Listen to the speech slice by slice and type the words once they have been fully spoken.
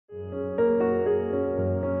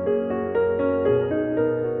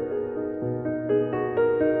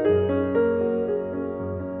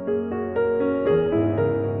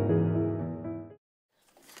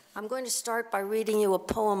going to start by reading you a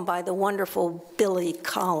poem by the wonderful Billy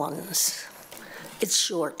Collins. It's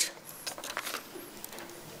short.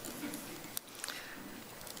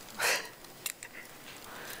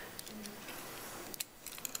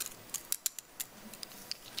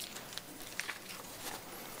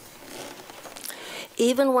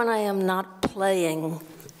 Even when I am not playing,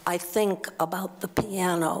 I think about the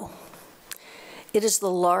piano. It is the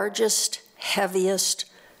largest, heaviest,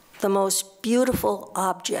 the most beautiful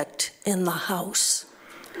object in the house.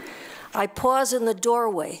 I pause in the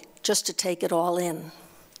doorway just to take it all in.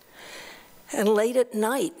 And late at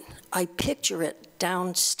night, I picture it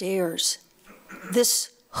downstairs.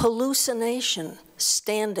 This hallucination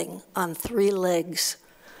standing on 3 legs.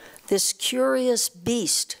 This curious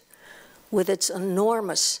beast with its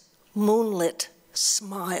enormous moonlit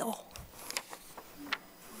smile.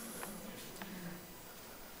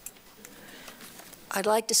 I'd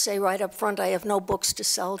like to say right up front, I have no books to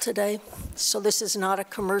sell today, so this is not a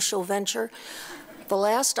commercial venture. The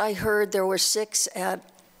last I heard, there were 6 at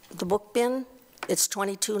the book bin. It's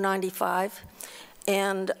 $22.95,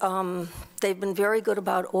 and they've been very good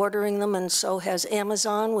about ordering them, and so has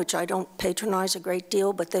Amazon, which I don't patronize a great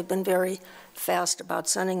deal, but they've been very fast about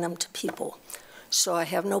sending them to people. So I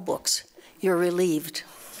have no books. You're relieved.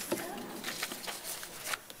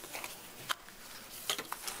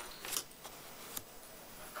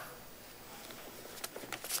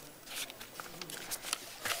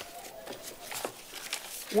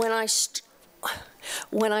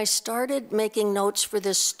 When I started making notes for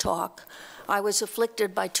this talk, I was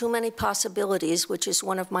afflicted by too many possibilities, which is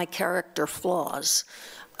one of my character flaws.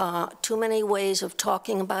 Too many ways of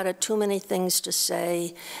talking about it, too many things to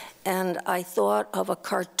say, and I thought of a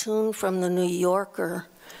cartoon from the New Yorker,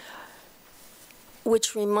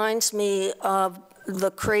 which reminds me of the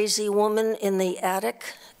crazy woman in the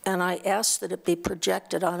attic, and I asked that it be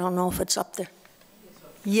projected. I don't know if it's up there.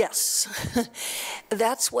 Yes,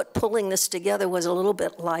 that's what pulling this together was a little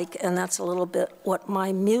bit like, and that's a little bit what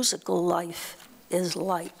my musical life is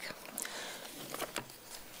like.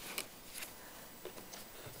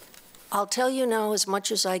 I'll tell you now as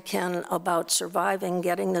much as I can about surviving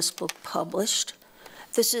getting this book published.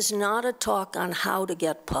 This is not a talk on how to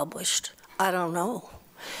get published. I don't know.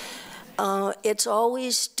 It's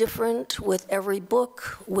always different with every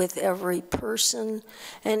book, with every person,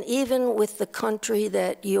 and even with the country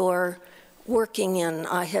that you're working in.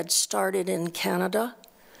 I had started in Canada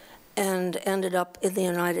and ended up in the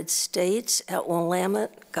United States at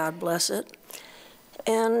Willamette, God bless it.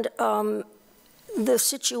 And the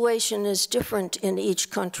situation is different in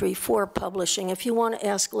each country for publishing. If you want to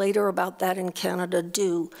ask later about that in Canada,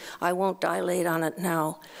 do. I won't dilate on it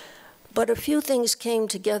now. But a few things came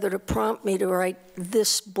together to prompt me to write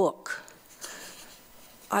this book.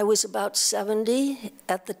 I was about 70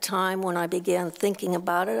 at the time when I began thinking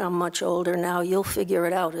about it. I'm much older now. You'll figure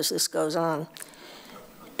it out as this goes on.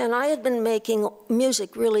 And I had been making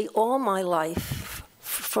music really all my life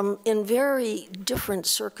in very different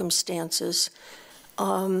circumstances,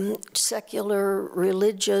 secular,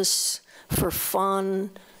 religious, for fun,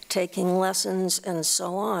 taking lessons, and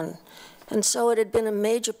so on. And so it had been a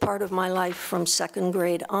major part of my life from 2nd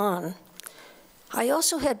grade on. I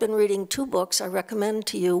also had been reading 2 books I recommend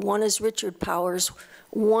to you. One is Richard Powers'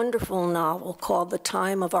 wonderful novel called The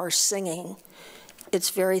Time of Our Singing. It's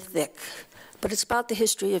very thick, but it's about the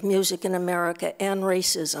history of music in America and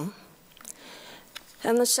racism.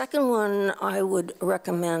 And the second one I would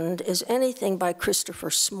recommend is anything by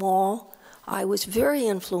Christopher Small. I was very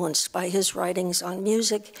influenced by his writings on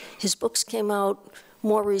music. His books came out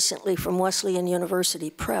more recently from Wesleyan University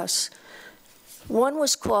Press. One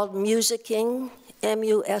was called Musicking,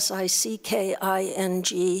 M-U-S-I-C-K-I-N-G,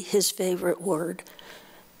 his favorite word.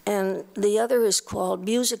 And the other is called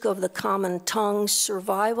Music of the Common Tongue,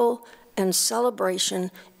 Survival and Celebration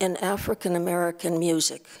in African American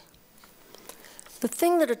Music. The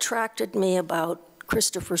thing that attracted me about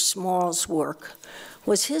Christopher Small's work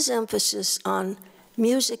was his emphasis on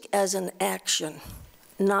music as an action,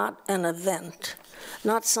 not an event.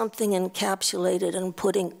 Not something encapsulated and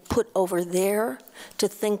put over there to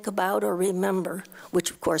think about or remember,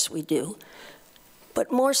 which of course we do,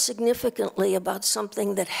 but more significantly about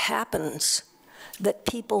something that happens, that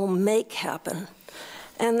people make happen,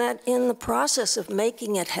 and that in the process of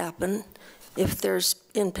making it happen, if there's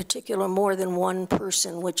in particular more than one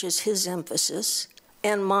person, which is his emphasis,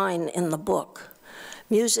 and mine in the book,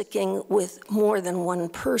 musicking with more than one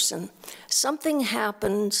person, something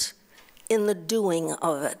happens in the doing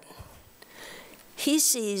of it. He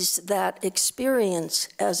sees that experience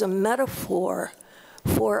as a metaphor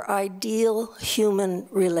for ideal human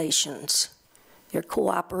relations. You're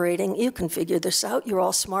cooperating. You can figure this out. You're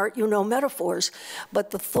all smart. You know metaphors.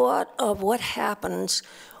 But the thought of what happens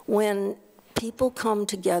when people come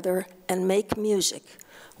together and make music,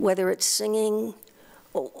 whether it's singing,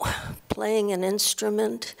 playing an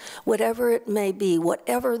instrument, whatever it may be,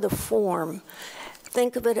 whatever the form,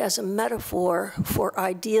 think of it as a metaphor for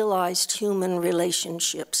idealized human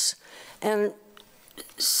relationships. And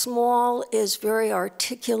Small is very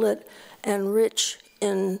articulate and rich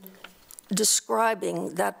in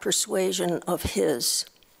describing that persuasion of his.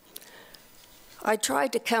 I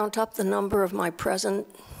tried to count up the number of my present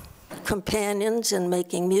companions in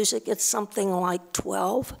making music. It's something like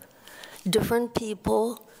 12 different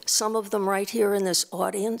people, some of them right here in this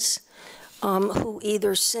audience, who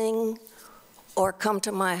either sing or come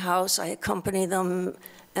to my house. I accompany them,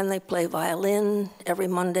 and they play violin. Every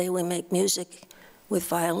Monday we make music with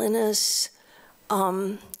violinists,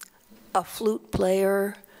 a flute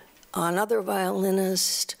player, another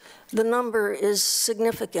violinist. The number is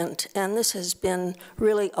significant, and this has been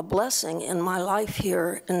really a blessing in my life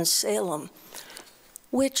here in Salem,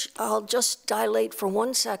 which I'll just dilate for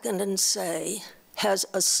 1 second and say has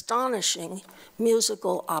astonishing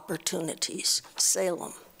musical opportunities,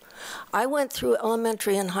 Salem. I went through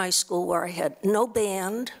elementary and high school where I had no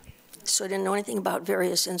band, so I didn't know anything about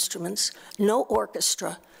various instruments, no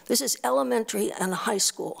orchestra. This is elementary and high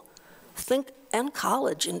school. And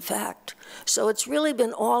college, in fact. So it's really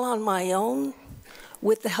been all on my own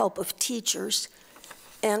with the help of teachers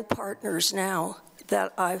and partners now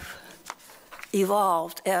that I've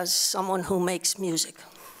evolved as someone who makes music.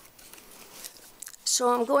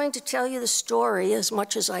 So I'm going to tell you the story as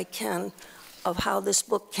much as I can of how this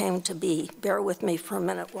book came to be. Bear with me for a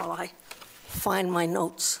minute while I find my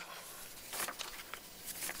notes.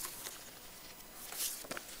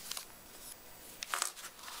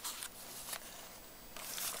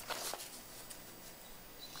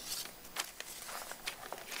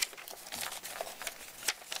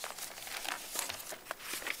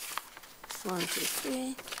 One, two,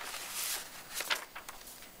 three.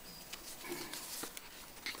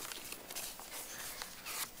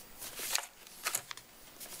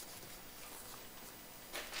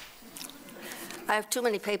 I have too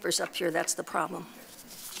many papers up here, that's the problem.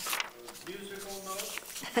 Musical notes?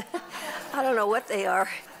 I don't know what they are.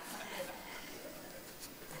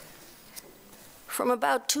 From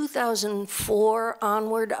about 2004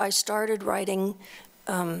 onward, I started writing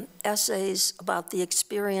essays about the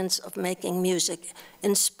experience of making music,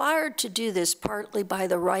 inspired to do this partly by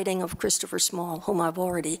the writing of Christopher Small, whom I've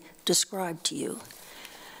already described to you.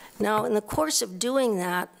 Now, in the course of doing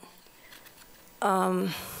that,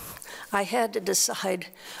 I had to decide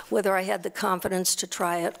whether I had the confidence to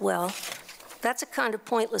try it. Well, that's a kind of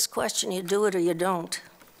pointless question. You do it or you don't.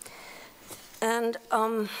 And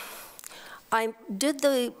I did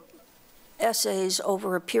the essays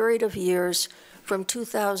over a period of years. From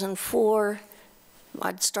 2004,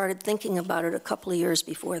 I'd started thinking about it a couple of years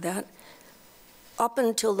before that, up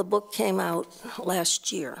until the book came out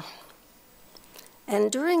last year.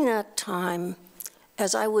 And during that time,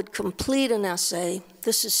 as I would complete an essay,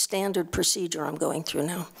 this is standard procedure I'm going through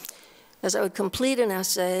now, as I would complete an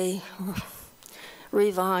essay,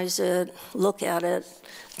 revise it, look at it,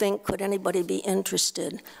 think, could anybody be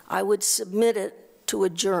interested, I would submit it to a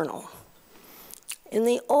journal. In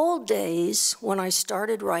the old days, when I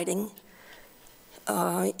started writing,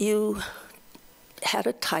 you had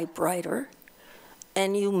a typewriter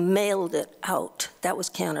and you mailed it out. That was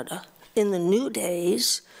Canada. In the new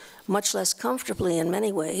days, much less comfortably in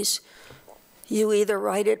many ways, you either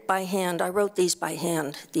write it by hand. I wrote these by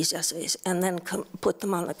hand, these essays, and then put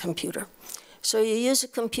them on the computer. So you use a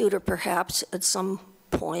computer perhaps at some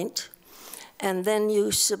point, and then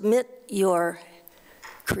you submit your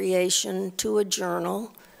creation to a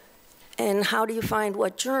journal. And how do you find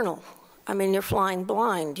what journal? I mean, you're flying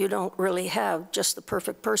blind. You don't really have just the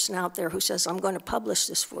perfect person out there who says, I'm going to publish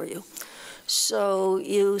this for you. So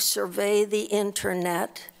you survey the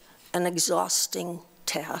internet, an exhausting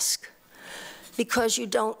task, because you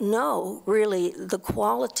don't know really the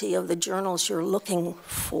quality of the journals you're looking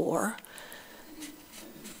for.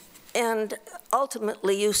 And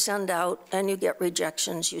ultimately, you send out and you get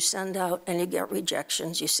rejections. You send out and you get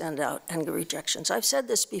rejections. You send out and get rejections. I've said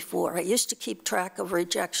this before. I used to keep track of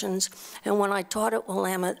rejections. And when I taught at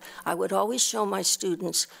Willamette, I would always show my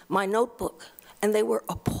students my notebook. And they were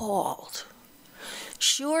appalled.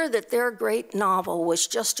 Sure that their great novel was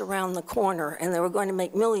just around the corner and they were going to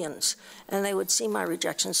make millions. And they would see my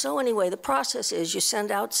rejection. So anyway, the process is you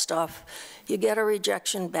send out stuff. You get a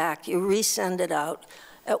rejection back. You resend it out.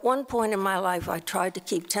 At one point in my life, I tried to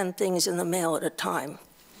keep 10 things in the mail at a time.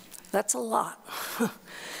 That's a lot.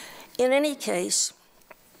 In any case,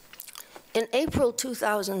 in April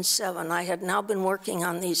 2007, I had now been working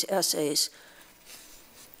on these essays,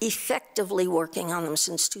 effectively working on them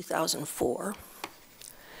since 2004.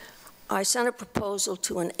 I sent a proposal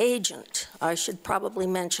to an agent. I should probably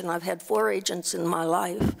mention I've had 4 agents in my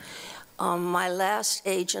life. My last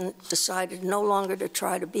agent decided no longer to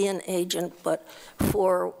try to be an agent but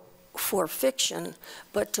for fiction,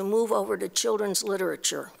 but to move over to children's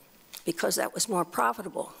literature because that was more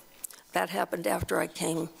profitable. That happened after I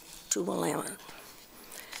came to Willamette.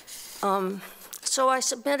 So I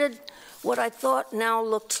submitted what I thought now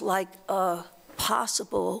looked like a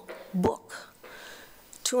possible book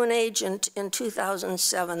to an agent in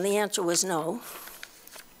 2007. The answer was no.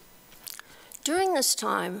 During this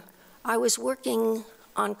time, I was working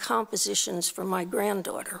on compositions for my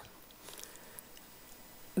granddaughter.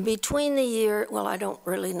 Between the year, well, I don't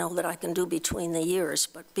really know that I can do between the years,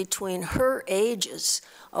 but between her ages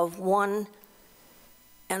of 1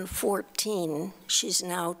 and 14, she's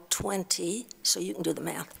now 20, so you can do the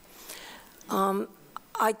math.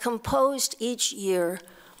 I composed each year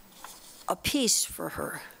a piece for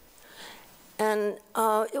her. And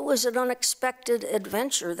it was an unexpected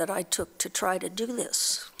adventure that I took to try to do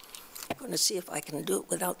this. I'm going to see if I can do it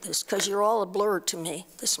without this, because you're all a blur to me.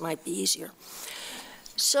 This might be easier.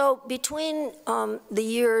 So between the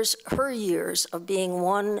years, her years of being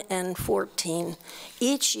 1 and 14,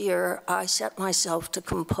 each year I set myself to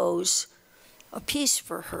compose a piece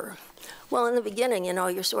for her. Well, in the beginning, you know,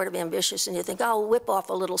 you're sort of ambitious and you think, I'll whip off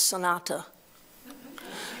a little sonata.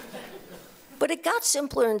 But it got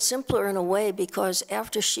simpler and simpler in a way because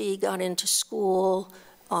after she got into school,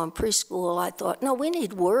 preschool, I thought, no, we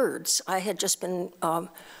need words. I had just been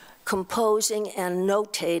composing and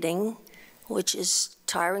notating, which is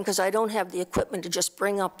tiring because I don't have the equipment to just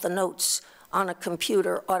bring up the notes on a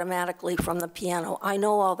computer automatically from the piano. I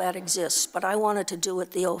know all that exists, but I wanted to do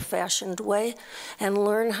it the old-fashioned way and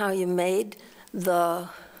learn how you made the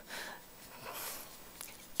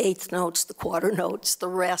eighth notes, the quarter notes, the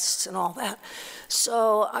rests, and all that.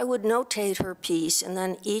 So I would notate her piece, and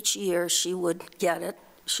then each year she would get it.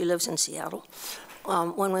 She lives in Seattle.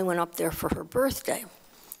 When we went up there for her birthday.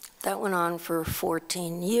 That went on for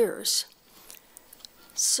 14 years.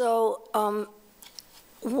 So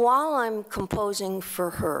while I'm composing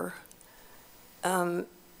for her,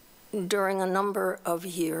 during a number of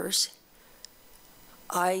years,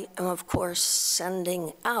 I am, of course,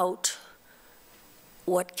 sending out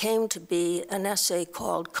what came to be an essay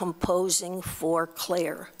called Composing for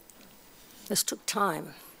Claire. This took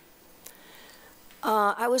time.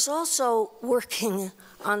 I was also working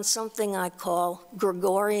on something I call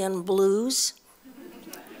Gregorian blues,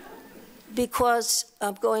 because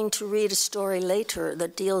I'm going to read a story later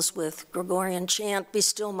that deals with Gregorian chant, Be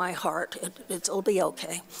Still My Heart. It'll be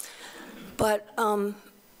okay. But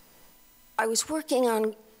I was working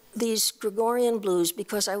on these Gregorian blues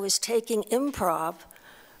because I was taking improv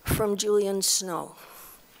from Julian Snow,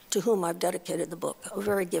 to whom I've dedicated the book, a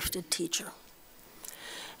very gifted teacher.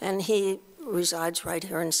 And he resides right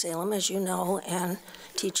here in Salem, as you know, and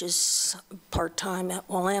teaches part-time at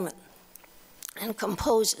Willamette and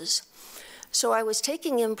composes. So I was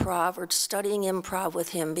taking improv or studying improv with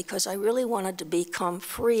him because I really wanted to become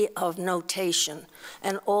free of notation,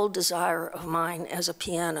 an old desire of mine as a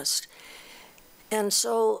pianist. And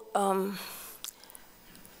so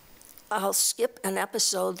I'll skip an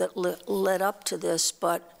episode that led up to this,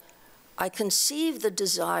 but I conceived the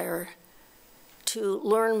desire to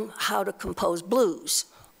learn how to compose blues.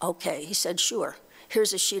 Okay, he said, sure.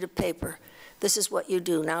 Here's a sheet of paper. This is what you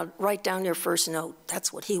do. Now write down your first note.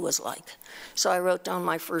 That's what he was like. So I wrote down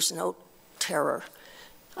my first note, terror.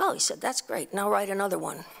 Oh, he said, that's great. Now write another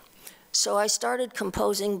one. So I started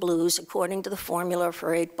composing blues according to the formula for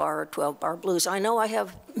 8-bar or 12-bar blues. I know I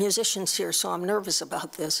have musicians here, so I'm nervous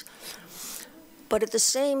about this. But at the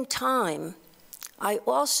same time, I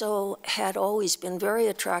also had always been very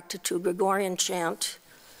attracted to Gregorian chant,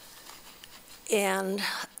 and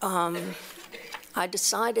I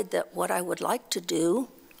decided that what I would like to do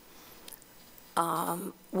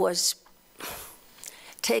was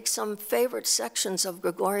take some favorite sections of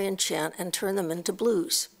Gregorian chant and turn them into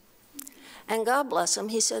blues. And God bless him,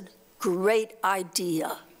 he said, great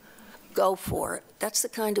idea, go for it. That's the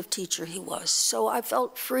kind of teacher he was. So I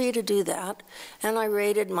felt free to do that, and I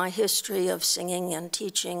rated my history of singing and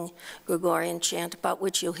teaching Gregorian chant, about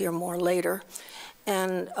which you'll hear more later,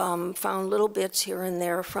 and found little bits here and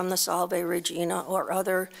there from the Salve Regina or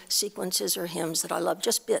other sequences or hymns that I love,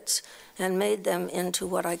 just bits, and made them into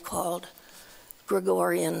what I called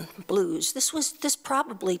Gregorian blues. This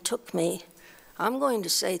probably took me, I'm going to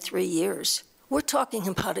say 3 years. We're talking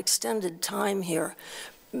about extended time here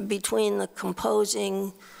between the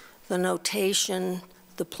composing, the notation,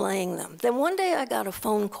 the playing them. Then one day I got a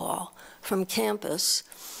phone call from campus,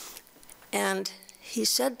 and he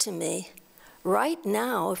said to me, right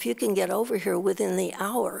now, if you can get over here within the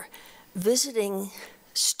hour, visiting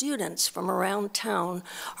students from around town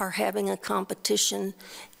are having a competition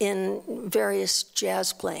in various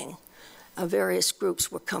jazz playing. Various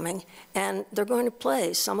groups were coming, and they're going to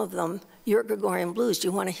play, some of them, your Gregorian blues. Do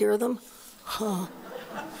you want to hear them? Huh.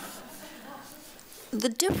 The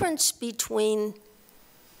difference between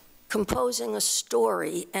composing a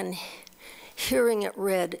story and hearing it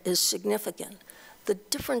read is significant. The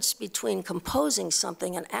difference between composing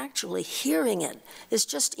something and actually hearing it is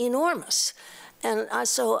just enormous. And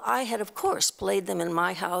so I had, of course, played them in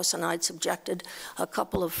my house, and I'd subjected a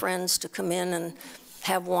couple of friends to come in and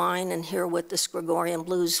have wine and hear what this Gregorian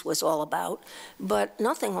blues was all about, but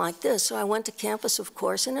nothing like this. So I went to campus, of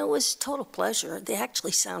course, and it was total pleasure. They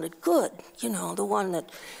actually sounded good, you know,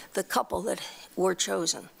 the couple that were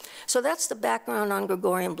chosen. So that's the background on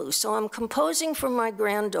Gregorian blues. So I'm composing for my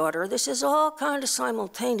granddaughter. This is all kind of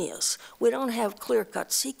simultaneous. We don't have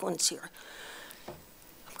clear-cut sequence here.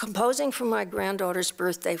 I'm composing for my granddaughter's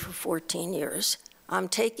birthday for 14 years. I'm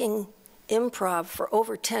taking improv for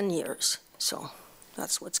over 10 years, so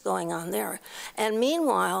that's what's going on there. And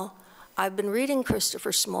meanwhile, I've been reading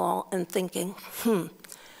Christopher Small and thinking,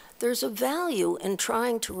 there's a value in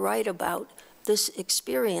trying to write about this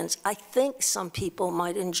experience. I think some people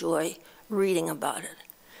might enjoy reading about it.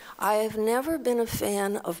 I have never been a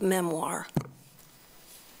fan of memoir.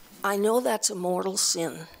 I know that's a mortal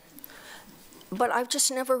sin, but I've just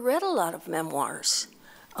never read a lot of memoirs.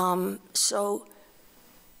 So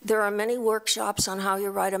there are many workshops on how you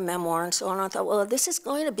write a memoir and so on. I thought, well, this is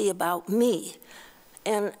going to be about me.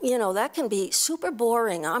 And, you know, that can be super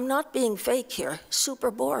boring. I'm not being fake here, super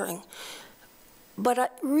boring. But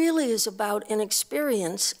it really is about an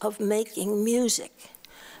experience of making music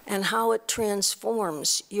and how it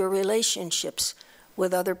transforms your relationships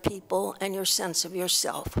with other people and your sense of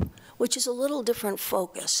yourself, which is a little different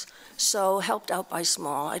focus. So helped out by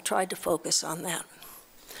Small, I tried to focus on that.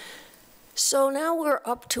 So now we're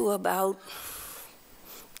up to about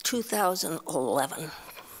 2011.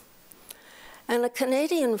 And a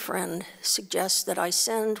Canadian friend suggests that I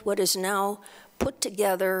send what is now put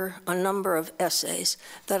together a number of essays,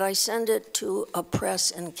 that I send it to a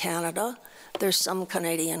press in Canada. There's some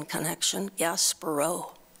Canadian connection,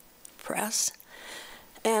 Gaspereau Press.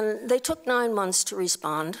 And they took 9 months to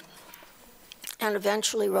respond and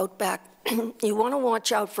eventually wrote back, you want to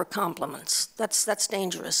watch out for compliments. That's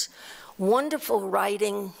dangerous. Wonderful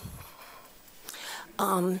writing,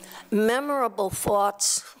 memorable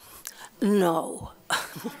thoughts, no.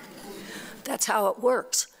 That's how it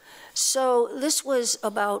works. So this was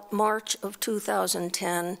about March of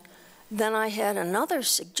 2010. Then I had another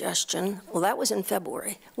suggestion. Well, that was in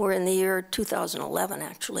February. We're in the year 2011,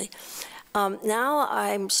 actually. Now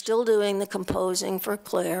I'm still doing the composing for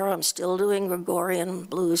Claire. I'm still doing Gregorian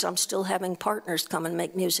blues. I'm still having partners come and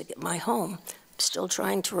make music at my home. I'm still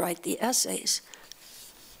trying to write the essays.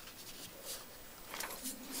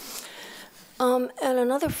 And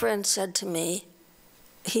another friend said to me,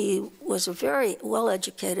 he was a very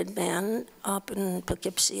well-educated man up in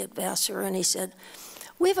Poughkeepsie at Vassar, and he said,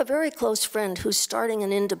 we have a very close friend who's starting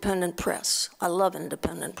an independent press. I love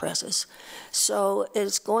independent presses. So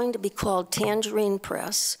it's going to be called Tangerine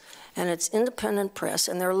Press, and it's independent press,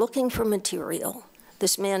 and they're looking for material.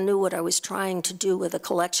 This man knew what I was trying to do with a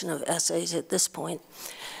collection of essays at this point.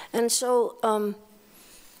 And so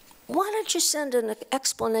why don't you send an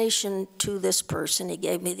explanation to this person? He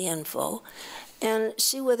gave me the info. And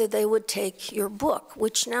see whether they would take your book,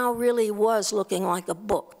 which now really was looking like a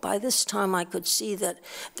book. By this time, I could see that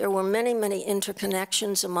there were many, many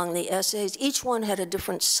interconnections among the essays. Each one had a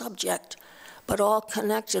different subject, but all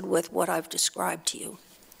connected with what I've described to you.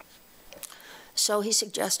 So he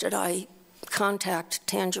suggested I contact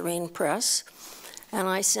Tangerine Press, and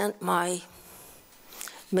I sent my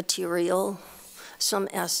material, some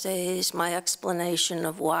essays, my explanation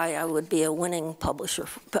of why I would be a winning publisher,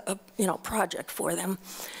 project for them.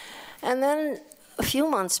 And then a few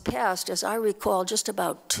months passed, as I recall, just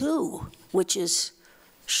about 2, which is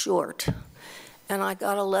short. And I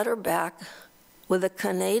got a letter back with a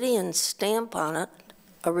Canadian stamp on it,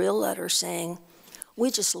 a real letter saying,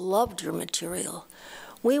 we just loved your material.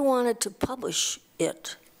 We wanted to publish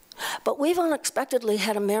it. But we've unexpectedly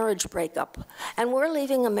had a marriage breakup, and we're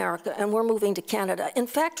leaving America and we're moving to Canada. In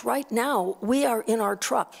fact, right now, we are in our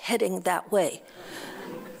truck heading that way.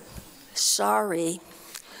 Sorry,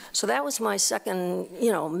 So that was my second,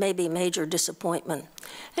 maybe major disappointment.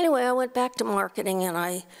 Anyway, I went back to marketing, and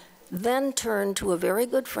I then turned to a very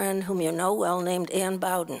good friend whom you know well named Ann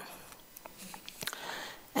Bowden.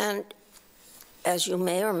 And as you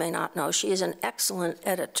may or may not know, she is an excellent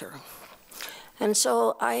editor. And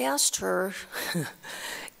so I asked her,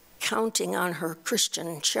 counting on her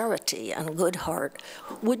Christian charity and good heart,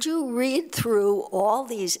 would you read through all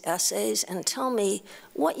these essays and tell me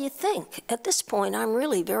what you think? At this point, I'm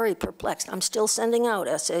really very perplexed. I'm still sending out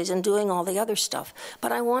essays and doing all the other stuff,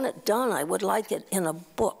 but I want it done. I would like it in a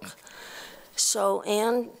book. So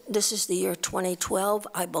Anne, this is the year 2012,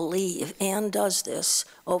 I believe. Anne does this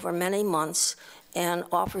over many months and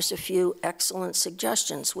offers a few excellent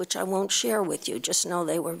suggestions, which I won't share with you. Just know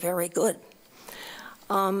they were very good.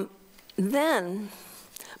 Then,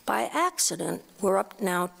 by accident, we're up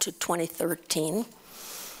now to 2013,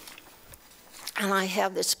 and I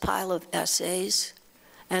have this pile of essays,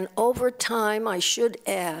 and over time, I should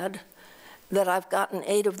add that I've gotten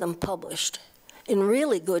 8 of them published in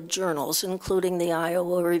really good journals, including the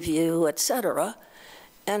Iowa Review, et cetera.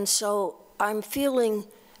 And so I'm feeling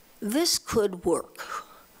this could work.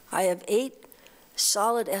 I have 8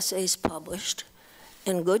 solid essays published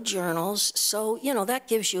in good journals, so, that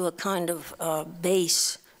gives you a kind of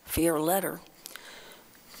base for your letter.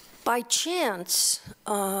 By chance,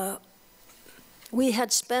 we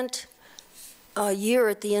had spent a year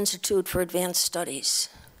at the Institute for Advanced Studies,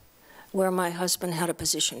 where my husband had a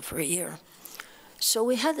position for a year. So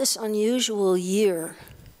we had this unusual year,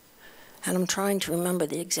 and I'm trying to remember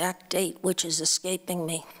the exact date, which is escaping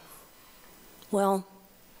me. Well,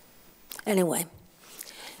 anyway,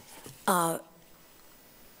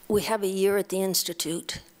 we have a year at the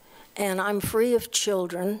Institute, and I'm free of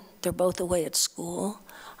children. They're both away at school.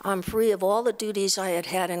 I'm free of all the duties I had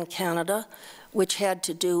had in Canada, which had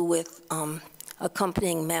to do with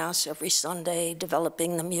accompanying Mass every Sunday,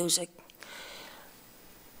 developing the music.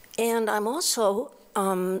 And I'm also,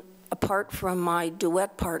 apart from my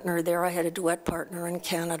duet partner there, I had a duet partner in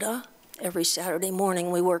Canada. Every Saturday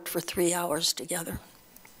morning, we worked for 3 hours together,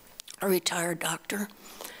 a retired doctor.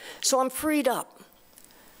 So I'm freed up.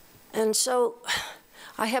 And so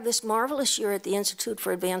I have this marvelous year at the Institute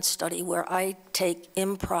for Advanced Study where I take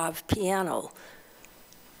improv piano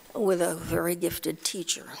with a very gifted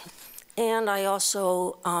teacher. And I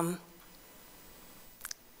also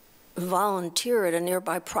volunteer at a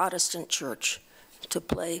nearby Protestant church to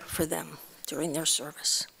play for them during their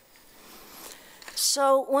service.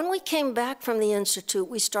 So when we came back from the Institute,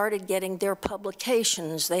 we started getting their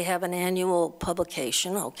publications. They have an annual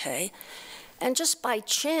publication, okay. And just by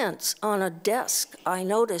chance, on a desk, I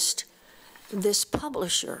noticed this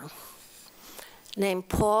publisher named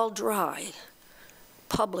Paul Dry,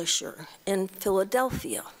 publisher in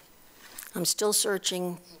Philadelphia. I'm still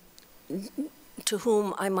searching to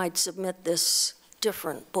whom I might submit this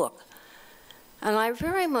different book. And I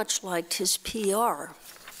very much liked his PR.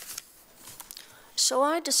 So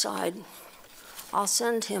I decide I'll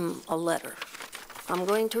send him a letter. I'm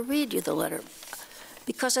going to read you the letter,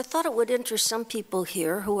 because I thought it would interest some people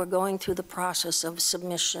here who are going through the process of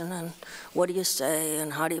submission and what do you say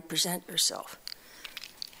and how do you present yourself.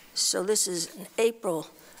 So this is April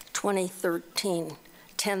 2013,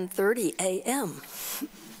 10:30 a.m.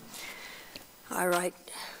 I write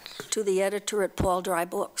to the editor at Paul Dry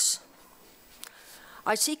Books.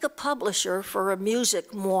 I seek a publisher for a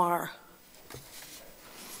music memoir,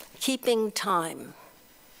 Keeping Time,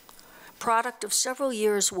 product of several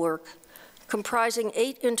years' work comprising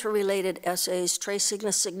 8 interrelated essays tracing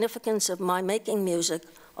the significance of my making music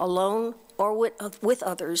alone or with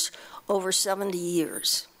others over 70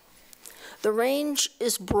 years. The range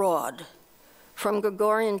is broad, from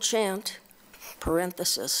Gregorian chant,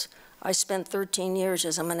 parenthesis, I spent 13 years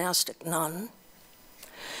as a monastic nun,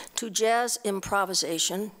 to jazz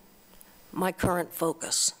improvisation, my current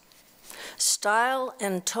focus. Style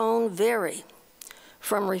and tone vary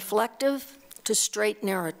from reflective to straight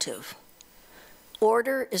narrative.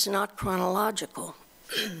 Order is not chronological.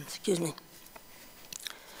 Excuse me.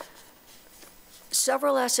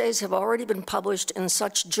 Several essays have already been published in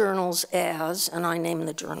such journals as, and I name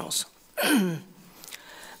the journals.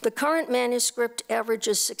 The current manuscript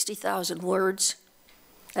averages 60,000 words.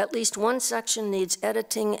 At least one section needs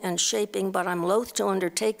editing and shaping, but I'm loath to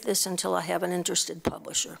undertake this until I have an interested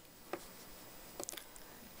publisher.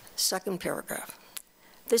 Second paragraph.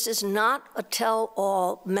 This is not a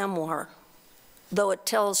tell-all memoir, though it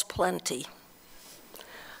tells plenty.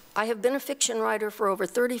 I have been a fiction writer for over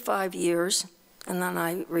 35 years, and then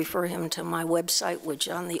I refer him to my website, which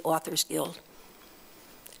is on the Authors Guild.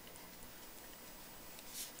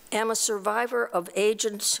 am a survivor of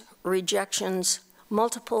agents' rejections,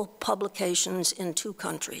 multiple publications in 2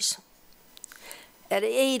 countries. At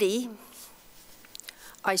 80,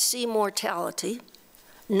 I see mortality,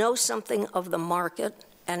 know something of the market,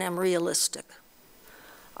 and am realistic.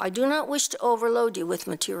 I do not wish to overload you with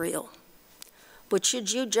material, but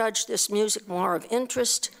should you judge this music more of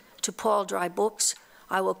interest to Paul Dry Books,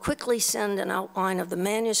 I will quickly send an outline of the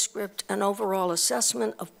manuscript, an overall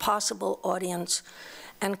assessment of possible audience,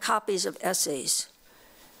 and copies of essays.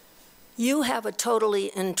 You have a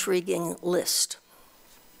totally intriguing list.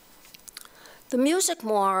 The Music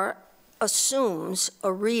Moire assumes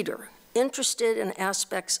a reader interested in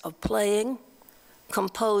aspects of playing,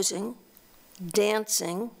 composing,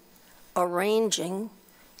 dancing, arranging,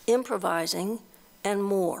 improvising, and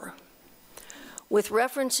more, with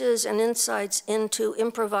references and insights into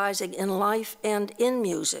improvising in life and in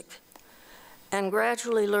music, and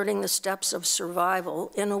gradually learning the steps of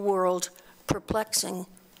survival in a world perplexing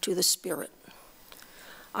to the spirit.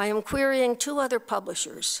 I am querying 2 other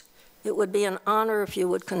publishers. It would be an honor if you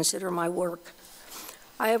would consider my work.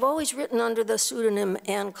 I have always written under the pseudonym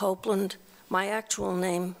Ann Copeland. My actual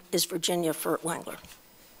name is Virginia Furtwängler.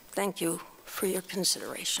 Thank you for your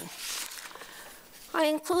consideration. I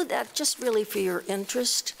include that just really for your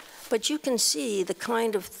interest, but you can see the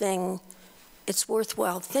kind of thing it's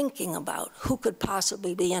worthwhile thinking about. Who could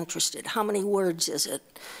possibly be interested? How many words is it?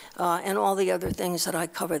 And all the other things that I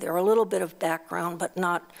cover there. A little bit of background, but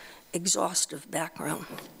not exhaustive background.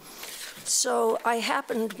 So I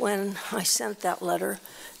happened, when I sent that letter,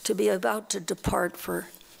 to be about to depart for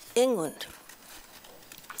England,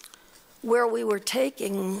 where we were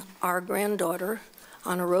taking our granddaughter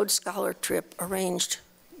on a Rhodes Scholar trip arranged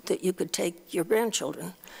that you could take your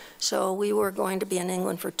grandchildren. So we were going to be in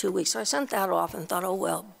England for 2 weeks. So I sent that off and thought, oh,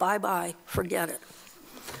 well, bye-bye, forget it.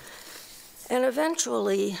 And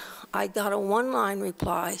eventually, I got a 1-line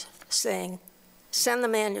reply saying, send the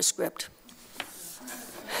manuscript.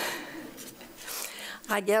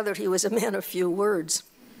 I gathered he was a man of few words.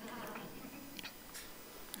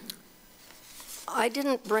 I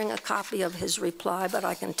didn't bring a copy of his reply, but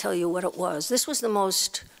I can tell you what it was. This was the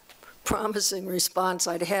most promising response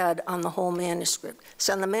I'd had on the whole manuscript.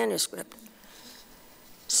 Send the manuscript.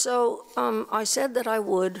 So I said that I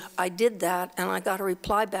would. I did that, and I got a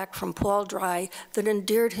reply back from Paul Dry that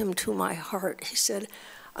endeared him to my heart. He said,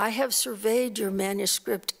 I have surveyed your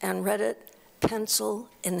manuscript and read it pencil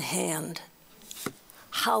in hand.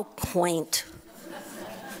 How quaint.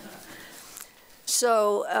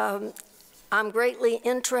 So I'm greatly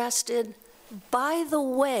interested. By the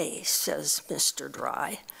way, says Mr.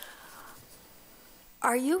 Dry,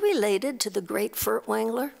 are you related to the great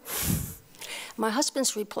Furtwängler? My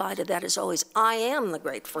husband's reply to that is always, I am the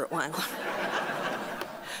great Furtwängler.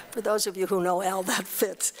 For those of you who know Al, that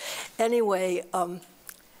fits. Anyway,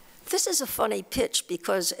 this is a funny pitch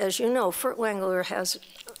because, as you know, Furtwängler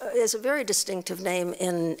is a very distinctive name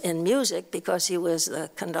in music because he was the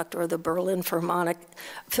conductor of the Berlin Philharmonic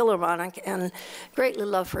and greatly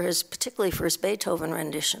loved particularly for his Beethoven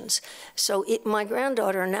renditions. So my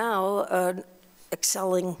granddaughter now,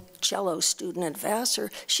 excelling cello student at Vassar,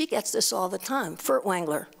 she gets this all the time.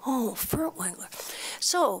 Furtwängler, oh, Furtwängler.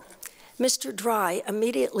 So Mr. Dry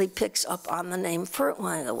immediately picks up on the name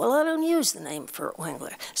Furtwängler. Well, I don't use the name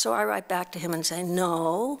Furtwängler. So I write back to him and say,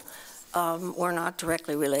 no, we're not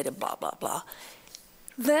directly related, blah, blah, blah.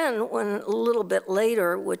 Then, when a little bit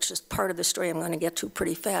later, which is part of the story I'm going to get to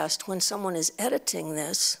pretty fast, when someone is editing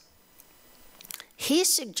this, he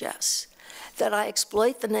suggests that I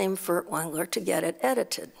exploit the name Furtwängler to get it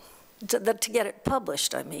edited, to get it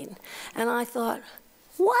published, I mean. And I thought,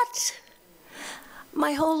 what?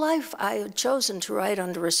 My whole life, I had chosen to write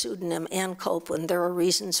under a pseudonym, Ann Copeland. There are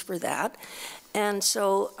reasons for that. And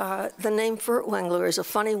so the name Furtwängler is a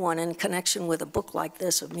funny one in connection with a book like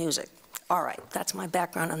this of music. All right, that's my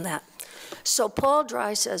background on that. So Paul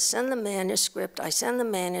Dry says, send the manuscript. I send the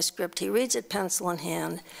manuscript. He reads it pencil in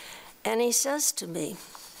hand. And he says to me,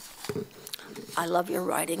 I love your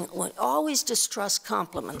writing. Always distrust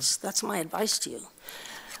compliments. That's my advice to you.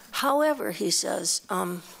 However, he says,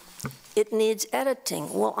 it needs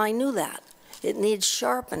editing. Well, I knew that. It needs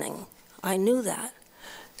sharpening. I knew that.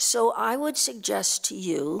 So I would suggest to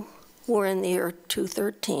you, we're in the year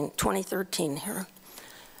 2013 here,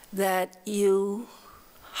 that you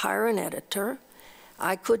hire an editor.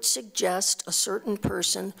 I could suggest a certain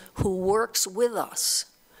person who works with us,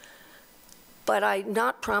 but I'm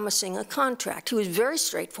not promising a contract. He was very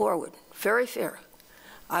straightforward, very fair.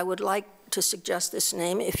 I would like to suggest this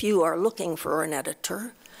name if you are looking for an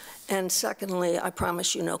editor. And secondly, I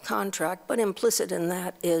promise you no contract, but implicit in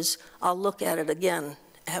that is I'll look at it again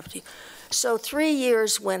have to. So 3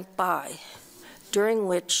 years went by, during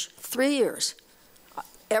which 3 years,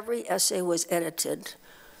 every essay was edited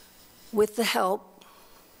with the help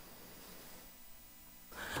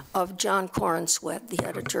of John Corenswet, the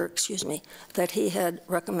editor, excuse me, that he had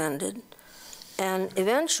recommended. And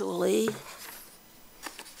eventually,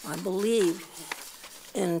 I believe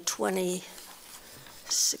in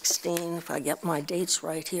 2016, if I get my dates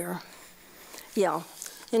right here, yeah,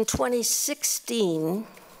 in 2016,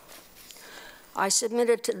 I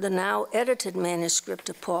submitted to the now edited manuscript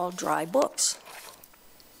to Paul Dry Books.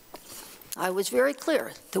 I was very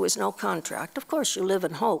clear, there was no contract. Of course, you live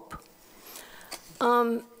in hope.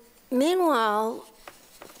 Meanwhile,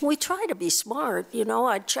 we try to be smart. You know,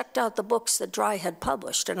 I checked out the books that Dry had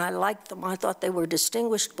published, and I liked them. I thought they were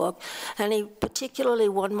distinguished books, and he particularly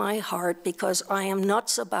won my heart because I am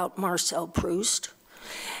nuts about Marcel Proust,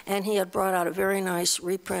 and he had brought out a very nice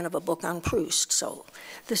reprint of a book on Proust. So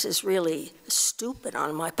this is really stupid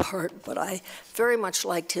on my part, but I very much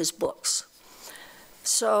liked his books.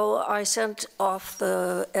 So I sent off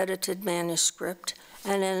the edited manuscript,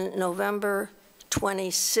 and in November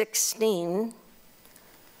 2016,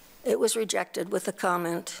 it was rejected with the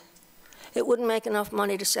comment, it wouldn't make enough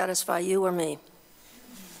money to satisfy you or me.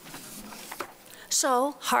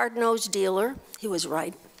 So, hard-nosed dealer, he was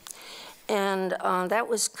right. And that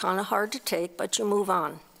was kind of hard to take, but you move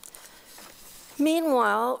on.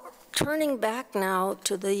 Meanwhile, turning back now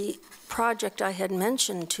to the project I had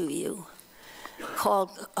mentioned to you,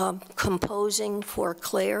 called Composing for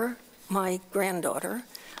Claire, my granddaughter,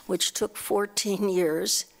 which took 14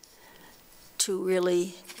 years to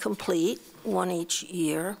really complete, one each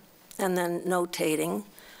year, and then notating.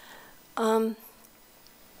 I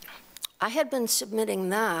had been submitting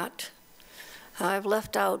that. I've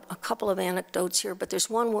left out a couple of anecdotes here, but there's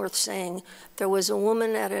one worth saying. There was a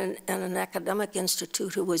woman at an academic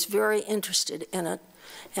institute who was very interested in it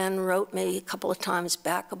and wrote me a couple of times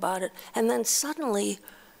back about it. And then suddenly,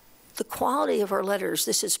 the quality of her letters,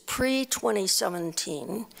 this is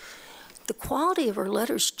pre-2017, the quality of her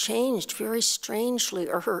letters changed very strangely,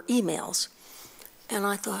 or her emails. And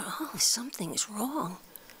I thought, oh, something's wrong.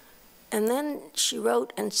 And then she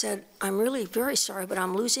wrote and said, I'm really very sorry, but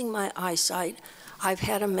I'm losing my eyesight. I've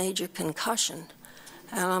had a major concussion,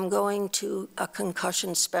 and I'm going to a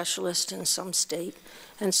concussion specialist in some state.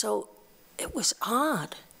 And so it was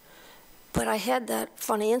odd. But I had that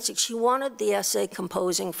funny instinct. She wanted the essay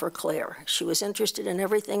Composing for Claire. She was interested in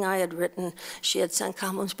everything I had written. She had sent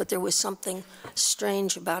compliments, but there was something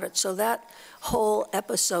strange about it. So that whole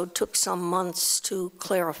episode took some months to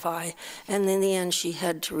clarify. And in the end, she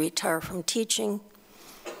had to retire from teaching.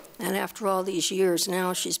 And after all these years,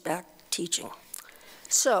 now she's back teaching.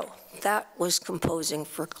 So that was Composing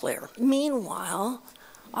for Claire. Meanwhile,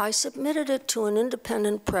 I submitted it to an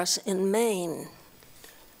independent press in Maine,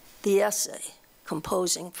 the essay,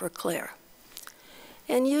 Composing for Claire.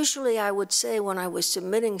 And usually I would say when I was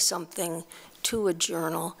submitting something to a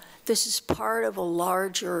journal, this is part of a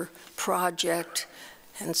larger project,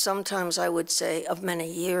 and sometimes I would say of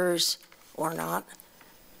many years or not,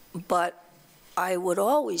 but I would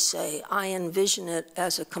always say I envision it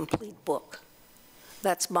as a complete book.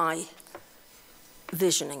 That's my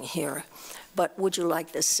visioning here. But would you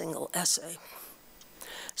like this single essay?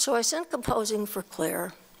 So I sent Composing for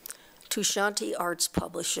Claire to Shanti Arts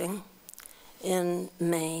Publishing in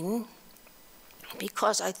Maine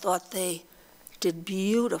because I thought they did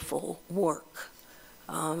beautiful work.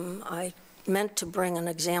 I meant to bring an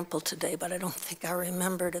example today, but I don't think I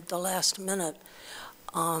remembered at the last minute.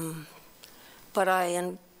 But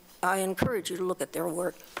I encourage you to look at their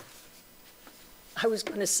work. I was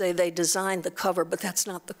going to say they designed the cover, but that's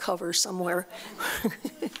not the cover somewhere.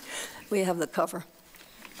 We have the cover.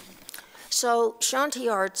 So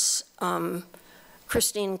Shanti Arts,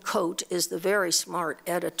 Christine Coate is the very smart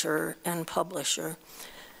editor and publisher.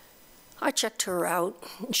 I checked her out.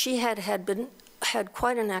 She had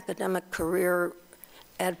quite an academic career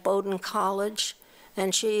at Bowdoin College,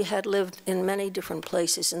 and she had lived in many different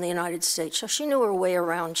places in the United States, so she knew her way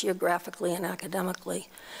around geographically and academically.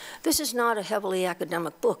 This is not a heavily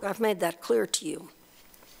academic book. I've made that clear to you.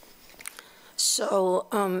 So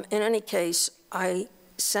in any case, I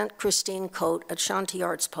sent Christine Coate at Shanti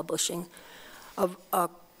Arts Publishing a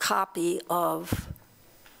copy of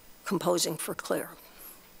Composing for Claire,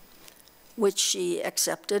 which she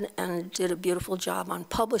accepted and did a beautiful job on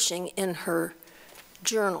publishing in her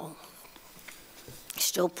journal,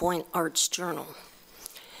 Still Point Arts Journal.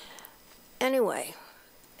 Anyway,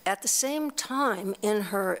 at the same time in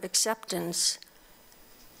her acceptance,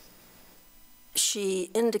 she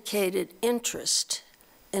indicated interest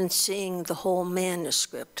and seeing the whole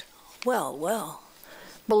manuscript. Well, well,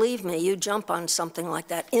 believe me, you jump on something like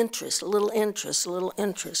that. Interest, a little interest, a little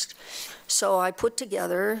interest. So I put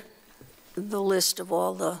together the list of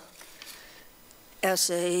all the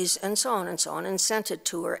essays and so on and sent it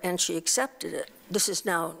to her, and she accepted it. This is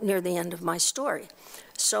now near the end of my story.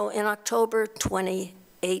 So in October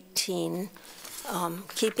 2018,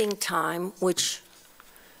 Keeping Time, which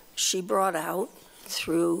she brought out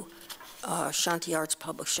through Shanti Arts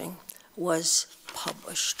Publishing, was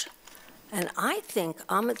published. And I think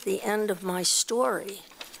I'm at the end of my story,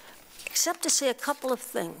 except to say a couple of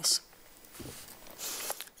things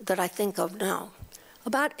that I think of now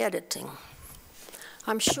about editing.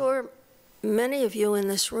 I'm sure many of you in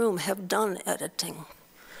this room have done editing,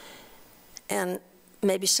 and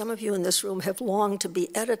maybe some of you in this room have longed to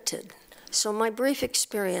be edited. So my brief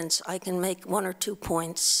experience, I can make 1 or 2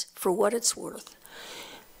 points for what it's worth.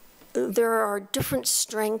 There are different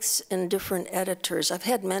strengths in different editors. I've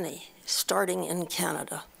had many, starting in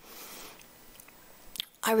Canada.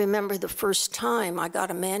 I remember the first time I got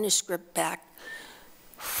a manuscript back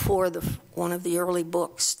for one of the early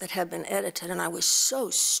books that had been edited, and I was so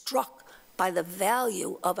struck by the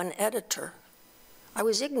value of an editor. I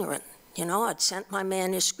was ignorant, you know, I'd sent my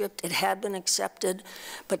manuscript, it had been accepted,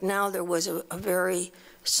 but now there was a very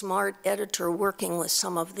smart editor working with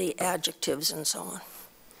some of the adjectives and so on.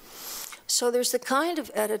 So there's the kind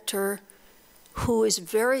of editor who is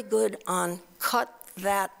very good on cut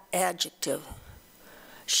that adjective,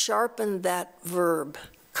 sharpen that verb,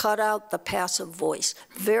 cut out the passive voice,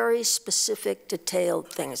 very specific, detailed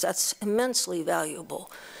things. That's immensely valuable.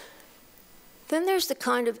 Then there's the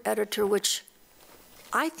kind of editor which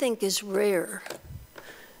I think is rare.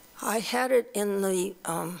 I had it in the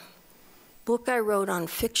book I wrote on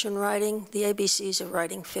fiction writing, The ABCs of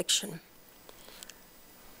Writing Fiction.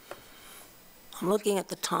 I'm looking at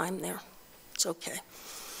the time there. It's okay.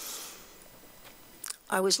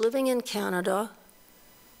 I was living in Canada.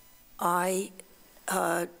 I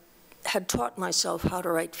had taught myself how to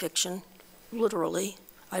write fiction, literally.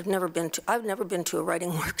 I've never been to a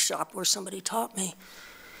writing workshop where somebody taught me.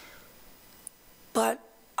 But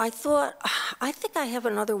I thought, I think I have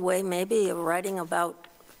another way maybe of writing about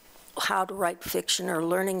how to write fiction or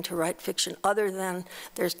learning to write fiction other than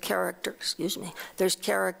there's character, there's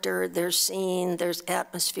character, there's scene, there's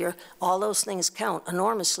atmosphere. All those things count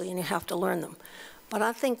enormously and you have to learn them. But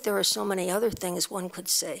I think there are so many other things one could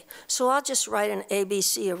say. So I'll just write an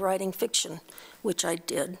ABC of writing fiction, which I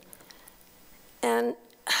did. And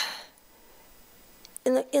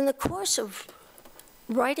in the course of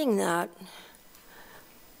writing that,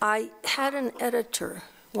 I had an editor,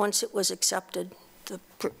 once it was accepted, the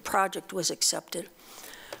project was accepted,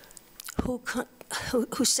 who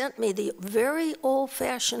sent me the very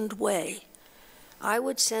old-fashioned way. I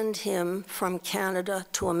would send him from Canada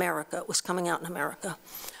to America. It was coming out in America.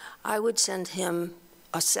 I would send him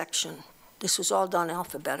a section. This was all done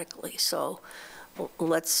alphabetically, so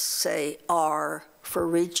let's say R for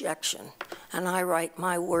rejection. And I write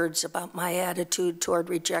my words about my attitude toward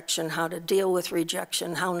rejection, how to deal with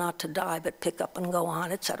rejection, how not to die but pick up and go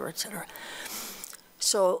on, et cetera, et cetera.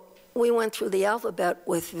 So we went through the alphabet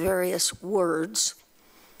with various words,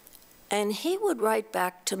 and he would write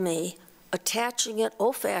back to me, attaching it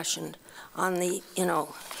old-fashioned on the, you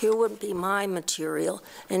know, here would be my material,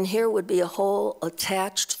 and here would be a whole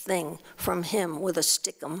attached thing from him with a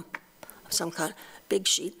stickum of some kind, big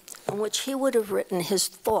sheet, on which he would have written his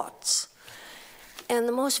thoughts. And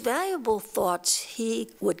the most valuable thoughts he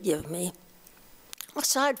would give me,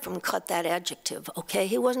 aside from cut that adjective, okay,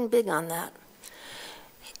 he wasn't big on that,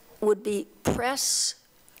 would be press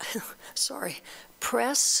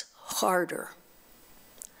harder.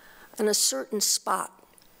 In a certain spot,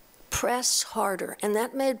 press harder. And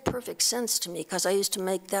that made perfect sense to me because I used to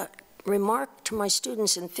make that remark to my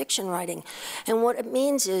students in fiction writing. And what it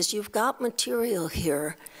means is you've got material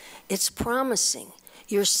here, it's promising,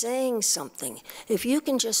 you're saying something. If you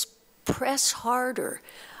can just press harder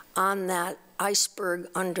on that iceberg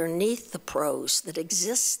underneath the prose that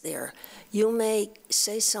exists there, you may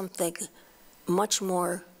say something much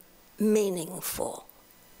more meaningful.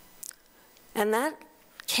 And that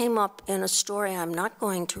came up in a story I'm not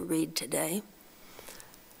going to read today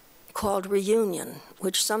called Reunion,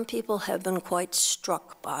 which some people have been quite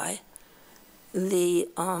struck by. It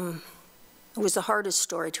was the hardest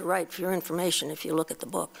story to write, for your information, if you look at the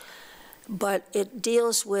book. But it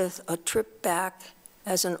deals with a trip back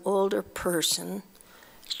as an older person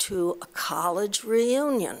to a college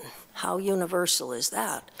reunion. How universal is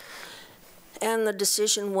that? And the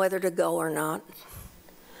decision whether to go or not.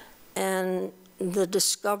 And the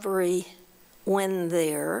discovery when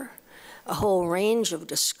they're a whole range of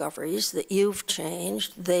discoveries that you've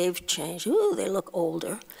changed, they've changed. Ooh, they look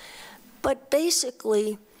older. But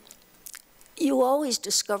basically, you always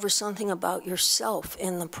discover something about yourself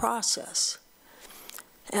in the process.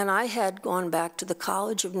 And I had gone back to the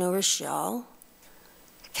College of New Rochelle,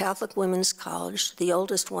 Catholic Women's College, the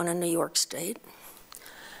oldest one in New York State,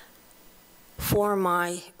 for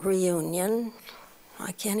my reunion.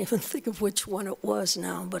 I can't even think of which one it was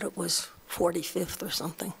now, but it was 45th or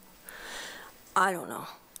something. I don't know.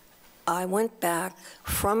 I went back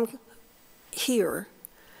from here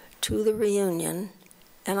to the reunion,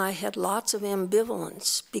 and I had lots of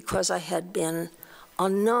ambivalence because I had been a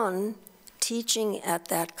nun teaching at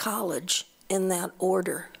that college in that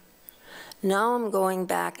order. Now I'm going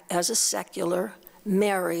back as a secular,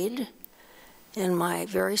 married, in my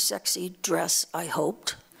very sexy dress, I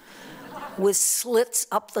hoped, with slits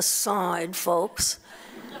up the side, folks.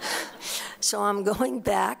 So I'm going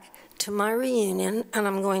back to my reunion, and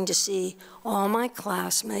I'm going to see all my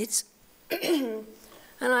classmates.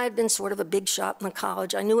 And I had been sort of a big shot in the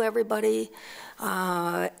college. I knew everybody,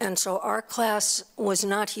 and so our class was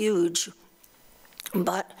not huge,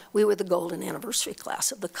 but we were the golden anniversary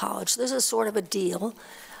class of the college. This is sort of a deal.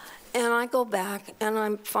 And I go back, and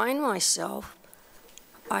I find myself,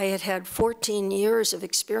 I had had 14 years of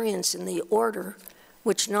experience in the order,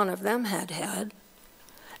 which none of them had had.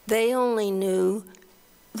 They only knew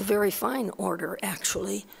the very fine order,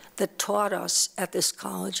 actually, that taught us at this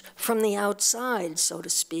college from the outside, so to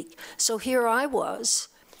speak. So here I was,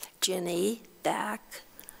 Ginny, back,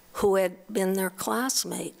 who had been their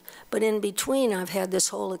classmate. But in between, I've had this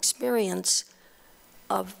whole experience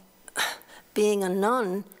of being a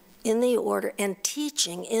nun in the order and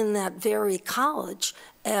teaching in that very college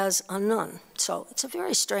as a nun. So it's a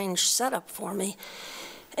very strange setup for me.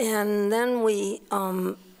 And then we,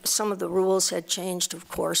 some of the rules had changed, of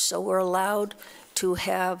course, so we're allowed to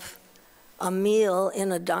have a meal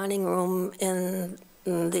in a dining room in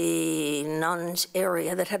the nuns'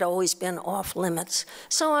 area that had always been off limits.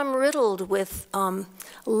 So I'm riddled with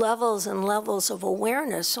levels and levels of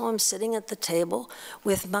awareness. So I'm sitting at the table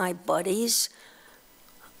with my buddies.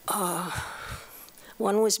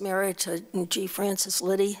 One was married to G. Frances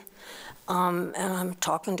Liddy, and I'm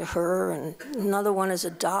talking to her, and another one is a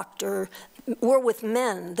doctor. We're with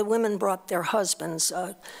men. The women brought their husbands.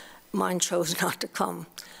 Mine chose not to come.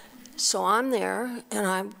 So I'm there, and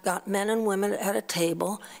I've got men and women at a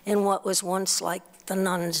table in what was once like the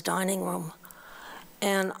nuns' dining room.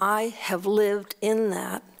 And I have lived in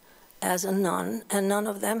that as a nun, and none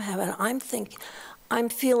of them have. And I'm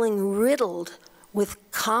feeling riddled with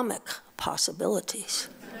comic possibilities.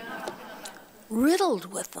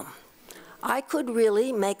 Riddled with them. I could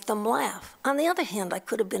really make them laugh. On the other hand, I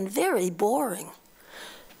could have been very boring.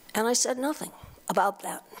 And I said nothing about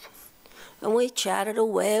that. And we chatted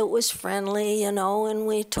away. It was friendly, you know, and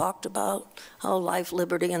we talked about life,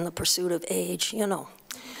 liberty, and the pursuit of age, you know.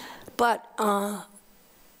 But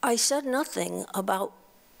I said nothing about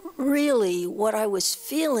really what I was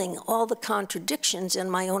feeling, all the contradictions in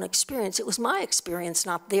my own experience. It was my experience,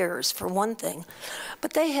 not theirs, for one thing.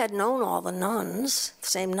 But they had known all the nuns, the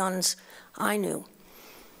same nuns I knew.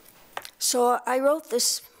 So I wrote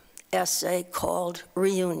this essay called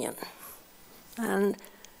Reunion. And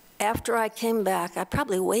after I came back, I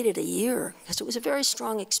probably waited a year, because it was a very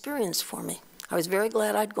strong experience for me. I was very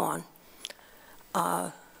glad I'd gone.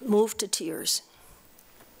 Moved to tears.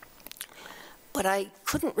 But I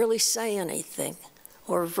couldn't really say anything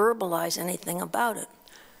or verbalize anything about it.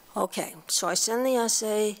 Okay, so I send the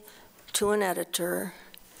essay to an editor,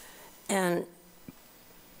 and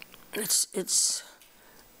it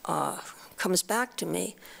comes back to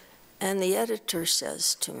me, and the editor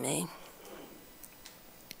says to me,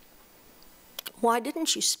 "Why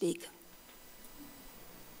didn't you speak?"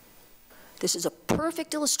 This is a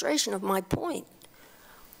perfect illustration of my point.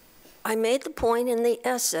 I made the point in the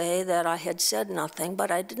essay that I had said nothing, but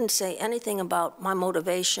I didn't say anything about my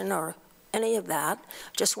motivation or any of that.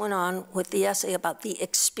 Just went on with the essay about the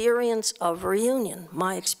experience of reunion,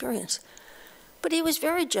 my experience. But he was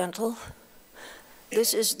very gentle.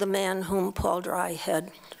 This is the man whom Paul Dry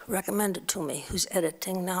had recommended to me, who's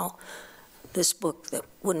editing now this book that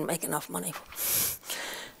wouldn't make enough money.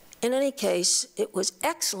 In any case, it was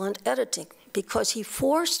excellent editing, because he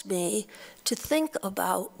forced me to think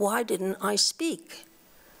about why didn't I speak.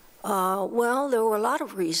 Well, there were a lot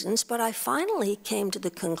of reasons, but I finally came to the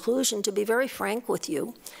conclusion, to be very frank with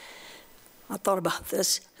you, I thought about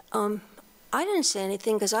this, I didn't say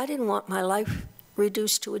anything because I didn't want my life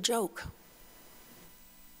reduced to a joke.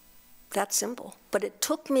 that simple. But it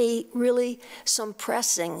took me really some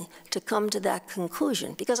pressing to come to that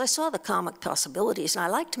conclusion, because I saw the comic possibilities, and I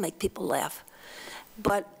like to make people laugh.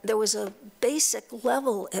 But there was a basic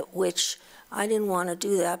level at which I didn't want to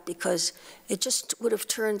do that, because it just would have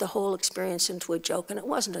turned the whole experience into a joke, and it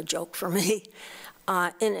wasn't a joke for me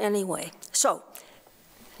in any way. So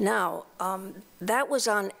now, that was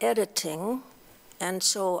on editing, and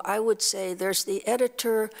so I would say there's the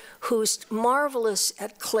editor who's marvelous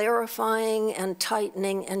at clarifying and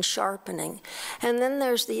tightening and sharpening. And then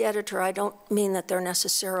there's the editor, I don't mean that they're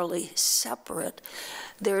necessarily separate.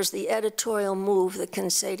 There's the editorial move that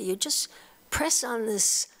can say to you, just press on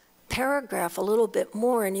this paragraph a little bit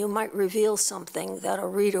more and you might reveal something that a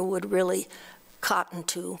reader would really cotton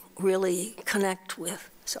to, really connect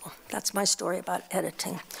with. So that's my story about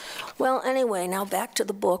editing. Well, anyway, now back to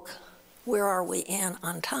the book. Where are we, Anne,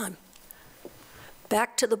 on time?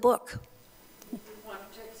 Back to the book. You want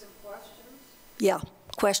to take some questions? Yeah,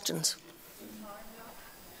 questions.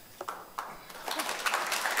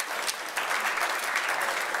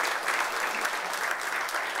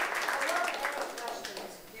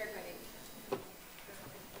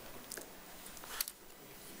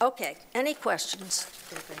 Okay, any questions?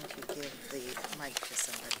 They're going to give the mic to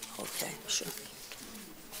somebody. Okay, sure.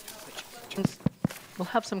 We'll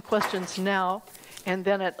have some questions now, and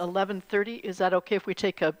then at 11:30, is that okay if we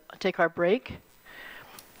take our break?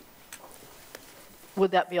 Would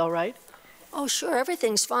that be all right? Oh, sure,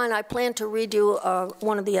 everything's fine. I plan to read you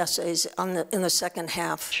one of the essays in the second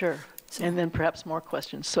half. Sure, and then perhaps more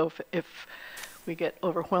questions. So if we get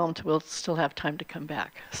overwhelmed, we'll still have time to come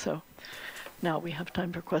back. So now we have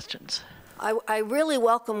time for questions. I really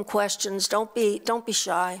welcome questions. Don't be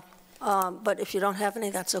shy. But if you don't have any,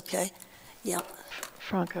 that's okay. Yeah.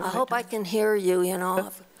 Franco. I hope I can hear you, you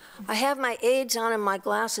know. I have my aids on and my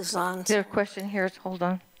glasses on. There's a question here. Hold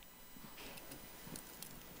on.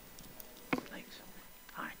 Thanks.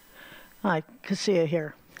 Hi, Cassia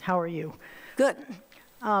here. How are you? Good.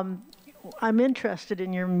 I'm interested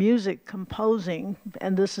in your music composing,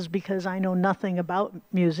 and this is because I know nothing about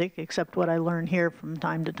music except what I learn here from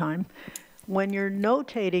time to time. When you're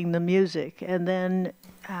notating the music, and then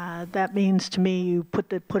that means to me you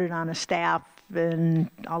put it on a staff and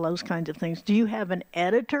all those kinds of things. Do you have an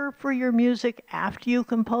editor for your music after you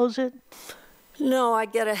compose it? No, I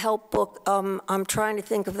get a help book. I'm trying to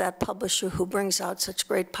think of that publisher who brings out such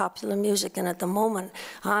great popular music, and at the moment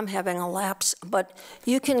I'm having a lapse. But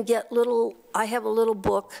you can get I have a little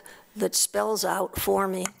book that spells out for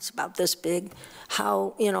me, it's about this big,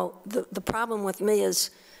 how, you know, the problem with me is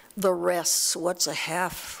the rests, what's a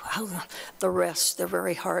half, the rests, they're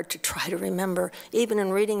very hard to try to remember, even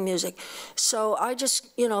in reading music. So I just,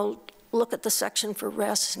 you know, look at the section for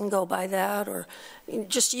rests and go by that, or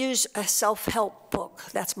just use a self-help book.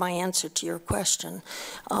 That's my answer to your question.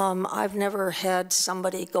 I've never had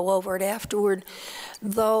somebody go over it afterward,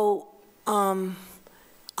 though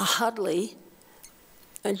Hudley,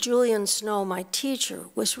 Julian Snow, my teacher,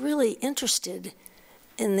 was really interested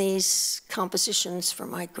in these compositions for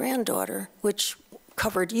my granddaughter, which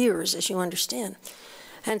covered years, as you understand.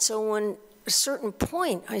 And so when at a certain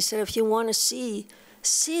point, I said, if you want to see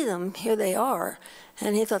them, here they are.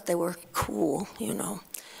 And he thought they were cool, you know.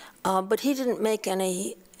 But he didn't make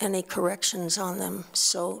any corrections on them.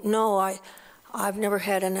 So no, I've never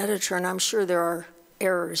had an editor, and I'm sure there are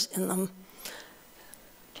errors in them.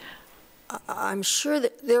 I'm sure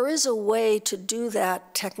that there is a way to do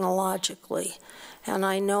that technologically. And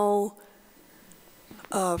I know,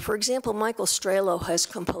 for example, Michael Strelo has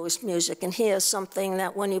composed music, and he has something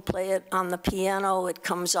that when you play it on the piano, it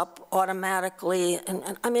comes up automatically.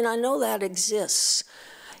 And I mean, I know that exists.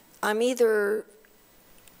 I'm either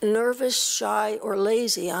nervous, shy, or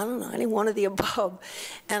lazy. I don't know, any one of the above.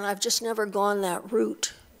 And I've just never gone that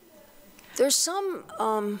route. There's some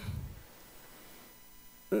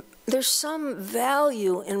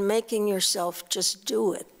value in making yourself just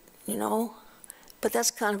do it, you know? But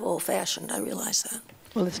that's kind of old-fashioned, I realize that.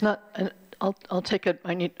 Well, it's not, I'll take it,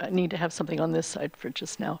 I need to have something on this side for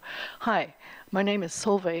just now. Hi, my name is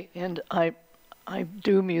Solveig, and I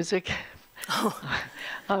do music. Oh.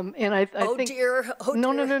 And I think, dear, oh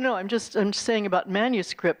no, dear. no. I'm just saying about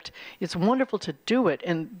manuscript. It's wonderful to do it,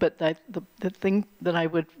 but the thing that I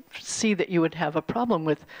would see that you would have a problem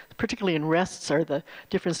with, particularly in rests, are the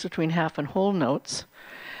difference between half and whole notes.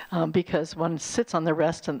 Because one sits on the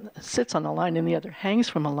rest and sits on a line and the other hangs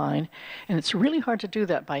from a line, and it's really hard to do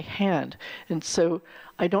that by hand. And so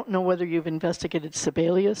I don't know whether you've investigated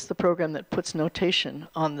Sibelius, the program that puts notation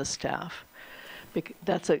on the staff.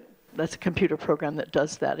 That's a computer program that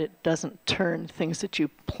does that. It doesn't turn things that you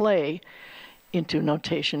play into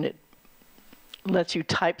notation. It lets you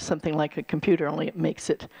type something like a computer, only it makes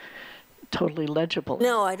it totally legible.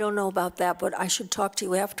 No, I don't know about that, but I should talk to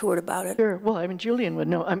you afterward about it. Sure. Well, I mean, Julian would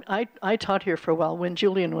know. I taught here for a while when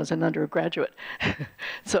Julian was an undergraduate,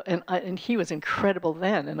 so and he was incredible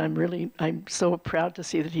then, and I'm so proud to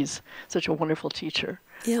see that he's such a wonderful teacher.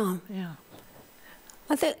 Yeah. Yeah.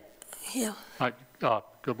 I think, yeah. Hi,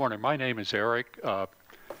 good morning. My name is Eric.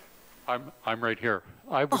 I'm right here.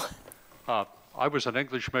 I was an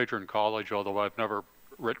English major in college, although I've never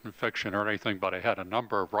written fiction or anything, but I had a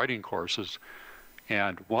number of writing courses,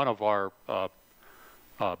 and one of our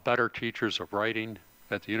better teachers of writing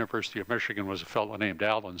at the University of Michigan was a fellow named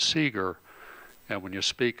Alan Seeger, and when you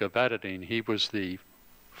speak of editing, he was the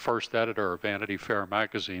first editor of Vanity Fair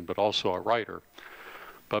magazine, but also a writer.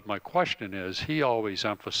 But my question is, he always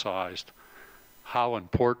emphasized how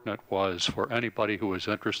important it was for anybody who was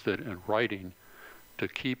interested in writing to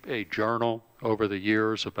keep a journal over the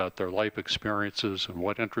years about their life experiences and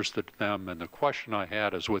what interested them. And the question I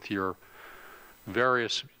had is, with your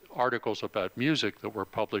various articles about music that were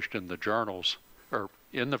published in the journals, or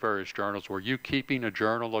in the various journals, were you keeping a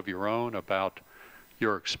journal of your own about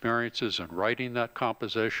your experiences in writing that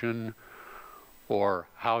composition, or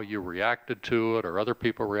how you reacted to it, or other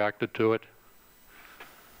people reacted to it?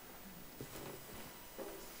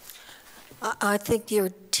 I think your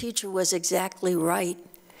teacher was exactly right,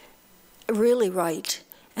 really right.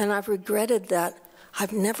 And I've regretted that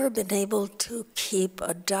I've never been able to keep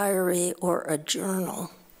a diary or a journal.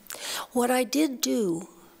 What I did do,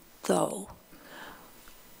 though,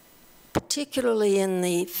 particularly in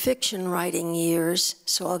the fiction writing years,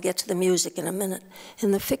 so I'll get to the music in a minute,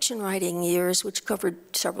 in the fiction writing years, which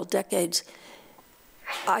covered several decades,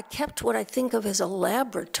 I kept what I think of as a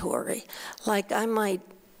laboratory. Like I might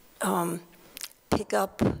pick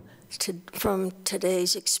up from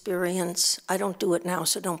today's experience. I don't do it now,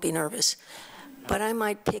 so don't be nervous. But I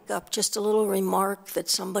might pick up just a little remark that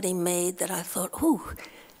somebody made that I thought, ooh,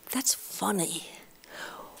 that's funny.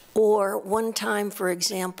 Or one time, for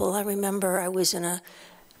example, I remember I was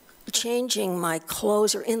changing my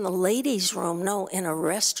clothes, or in the ladies' room, no, in a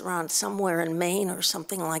restaurant somewhere in Maine or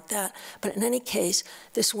something like that. But in any case,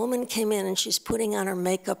 this woman came in and she's putting on her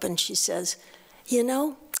makeup and she says, you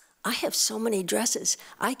know, I have so many dresses.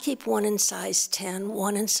 I keep one in size 10,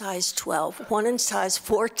 one in size 12, one in size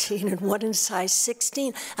 14, and one in size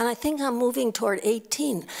 16. And I think I'm moving toward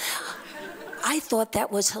 18. I thought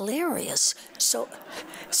that was hilarious. So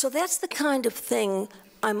that's the kind of thing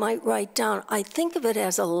I might write down. I think of it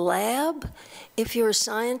as a lab. If you're a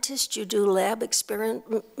scientist, you do lab experiment.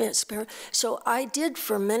 So I did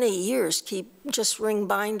for many years keep just ring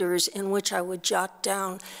binders in which I would jot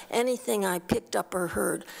down anything I picked up or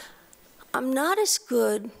heard. I'm not as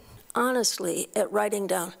good, honestly, at writing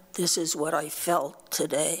down, this is what I felt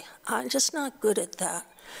today. I'm just not good at that.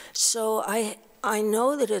 So I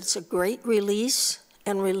know that it's a great release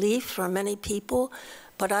and relief for many people,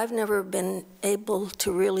 but I've never been able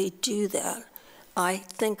to really do that. I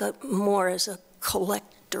think of more as a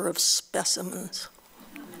collector of specimens.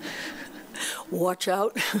 Watch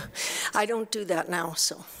out. I don't do that now,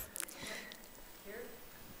 so.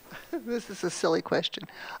 This is a silly question.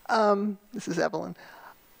 This is Evelyn.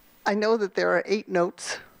 I know that there are 8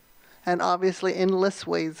 notes and obviously endless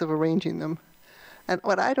ways of arranging them. And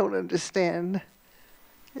what I don't understand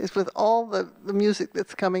is, with all the music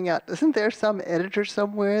that's coming out, isn't there some editor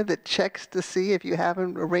somewhere that checks to see if you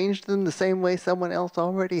haven't arranged them the same way someone else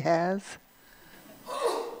already has?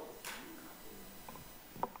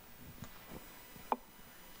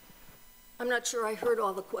 I'm not sure I heard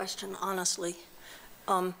all the question, honestly.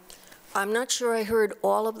 I'm not sure I heard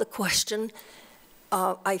all of the question.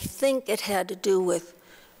 I think it had to do with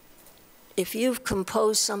if you've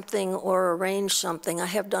composed something or arranged something. I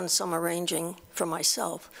have done some arranging for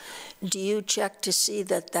myself. Do you check to see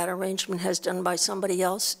that that arrangement has done by somebody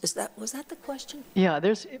else? Was that the question? Yeah,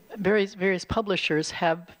 there's various publishers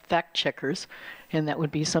have fact checkers, and that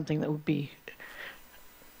would be something that would be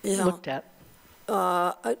looked at.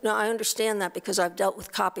 No, I understand that because I've dealt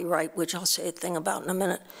with copyright, which I'll say a thing about in a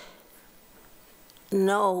minute.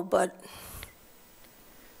 No,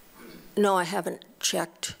 I haven't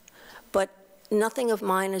checked. But nothing of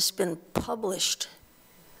mine has been published.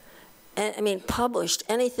 I mean, published.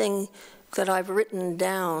 Anything that I've written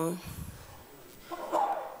down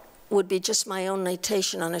would be just my own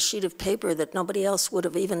notation on a sheet of paper that nobody else would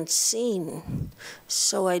have even seen.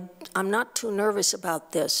 So I'm not too nervous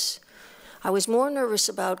about this. I was more nervous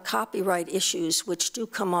about copyright issues, which do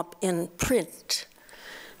come up in print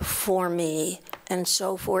for me. And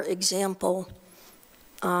so, for example,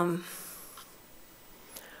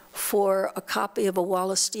 for a copy of a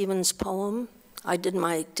Wallace Stevens poem, I did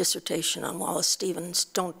my dissertation on Wallace Stevens.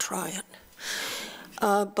 Don't try it.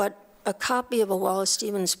 But a copy of a Wallace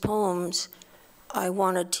Stevens poems I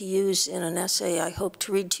wanted to use in an essay I hope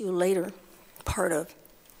to read to you later, part of.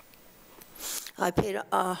 I paid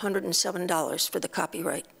 $107 for the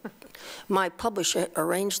copyright. My publisher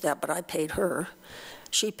arranged that, but I paid her.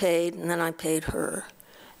 She paid, and then I paid her.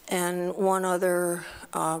 And one other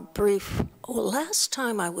brief, last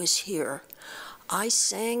time I was here, I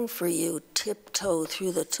sang for you Tiptoe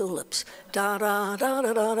Through the Tulips. Da-da,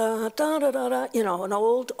 da-da-da-da, da-da-da-da, you know, an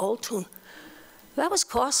old tune. That was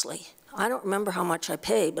costly. I don't remember how much I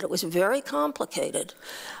paid, but it was very complicated.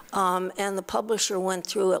 And the publisher went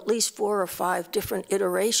through at least 4 or 5 different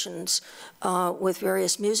iterations with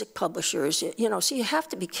various music publishers. You know, so you have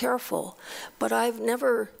to be careful. But I've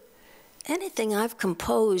never, anything I've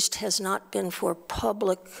composed has not been for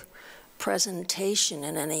public presentation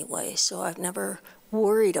in any way, so I've never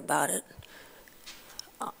worried about it.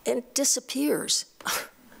 It disappears.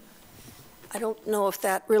 I don't know if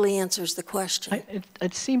that really answers the question.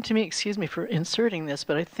 It seemed to me, excuse me for inserting this,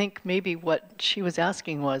 but I think maybe what she was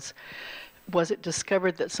asking was it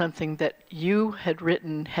discovered that something that you had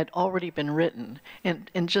written had already been written?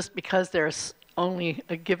 And just because there's only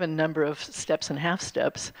a given number of steps and half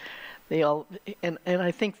steps, they all, and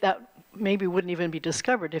I think that maybe wouldn't even be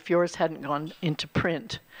discovered if yours hadn't gone into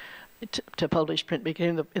print, to publish print,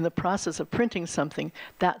 because in the process of printing something,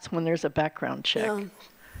 that's when there's a background check. Yeah.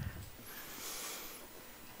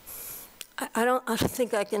 I don't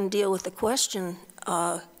think I can deal with the question.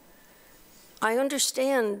 I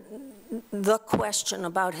understand the question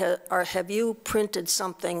about have you printed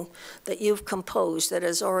something that you've composed that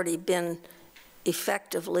has already been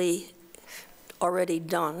effectively already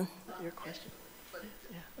done. Your question.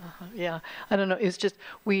 Yeah, I don't know. It's just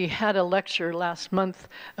we had a lecture last month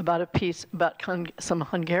about a piece about some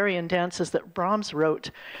Hungarian dances that Brahms wrote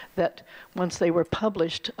that once they were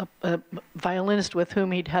published, a violinist with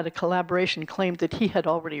whom he'd had a collaboration claimed that he had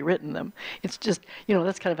already written them. It's just, you know,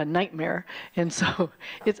 that's kind of a nightmare. And so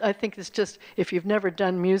I think it's just, if you've never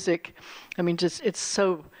done music, I mean, just it's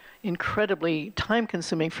so incredibly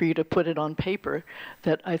time-consuming for you to put it on paper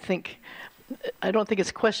that I don't think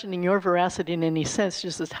it's questioning your veracity in any sense,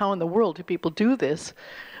 just as how in the world do people do this?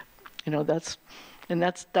 You know, that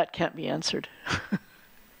can't be answered.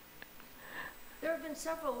 There have been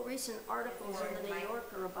several recent articles in the New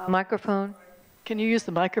Yorker about... Microphone. Can you use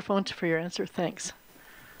the microphone for your answer? Thanks.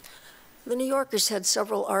 The New Yorker's had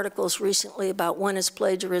several articles recently about when is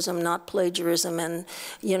plagiarism not plagiarism, and,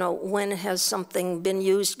 you know, when has something been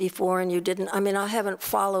used before and you didn't. I mean, I haven't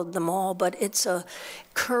followed them all, but it's a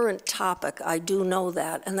current topic. I do know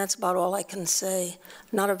that, and that's about all I can say.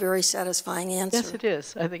 Not a very satisfying answer. Yes, it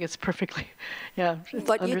is. I think it's perfectly, yeah.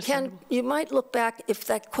 But you might look back if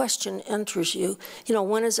that question enters you. You know,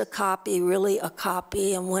 when is a copy really a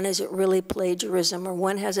copy, and when is it really plagiarism, or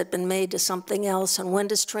when has it been made to something else, and when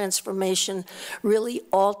does transformation really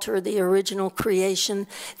alter the original creation?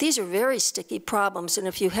 These are very sticky problems, and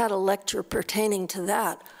if you had a lecture pertaining to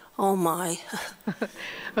that, oh my.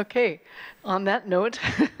 Okay, on that note,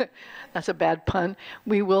 that's a bad pun.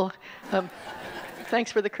 We will,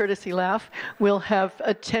 thanks for the courtesy laugh. We'll have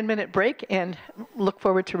a 10-minute break and look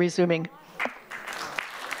forward to resuming.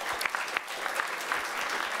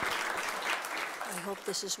 I hope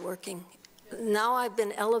this is working. Now I've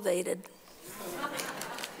been elevated.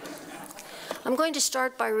 I'm going to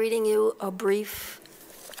start by reading you a brief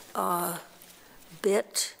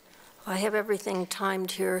bit. I have everything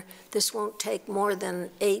timed here. This won't take more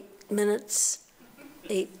than 8 minutes,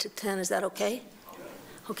 8 to 10. Is that okay?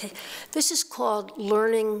 Okay. This is called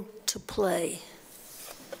Learning to Play.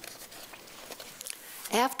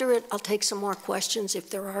 After it, I'll take some more questions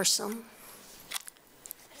if there are some,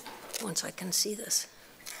 once I can see this.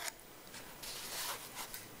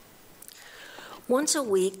 Once a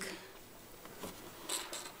week,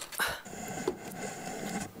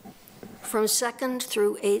 from 2nd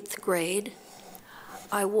through 8th grade,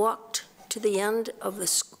 I walked to the end of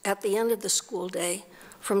at the end of the school day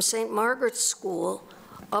from St. Margaret's School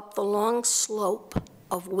up the long slope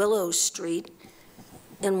of Willow Street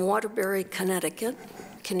in Waterbury, Connecticut.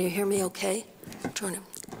 Can you hear me okay? Turn it.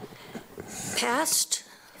 Past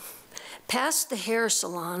the hair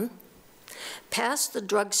salon, past the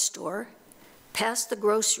drugstore, past the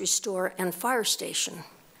grocery store and fire station,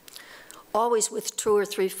 always with 2 or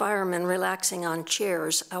 3 firemen relaxing on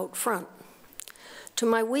chairs out front, to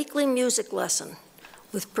my weekly music lesson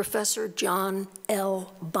with Professor John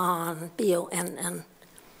L. Bonn, B-O-N-N.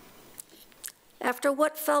 After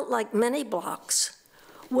what felt like many blocks,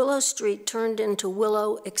 Willow Street turned into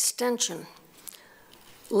Willow Extension,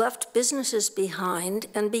 left businesses behind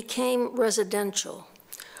and became residential.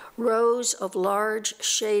 Rows of large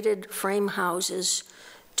shaded frame houses,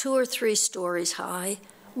 2 or 3 stories high,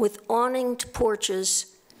 with awninged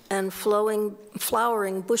porches and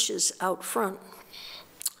flowering bushes out front.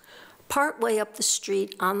 Partway up the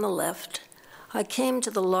street on the left, I came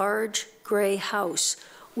to the large gray house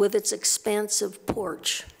with its expansive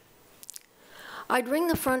porch. I'd ring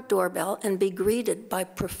the front doorbell and be greeted by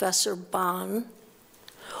Professor Bond,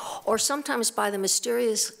 or sometimes by the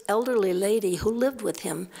mysterious elderly lady who lived with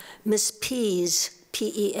him, Miss Pease,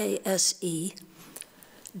 P-E-A-S-E,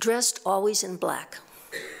 dressed always in black.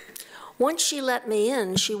 Once she let me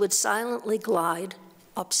in, she would silently glide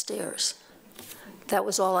upstairs. That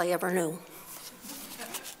was all I ever knew.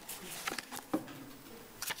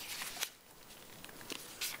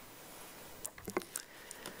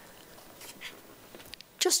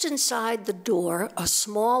 Just inside the door, a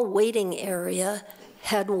small waiting area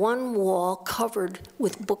had one wall covered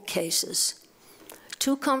with bookcases,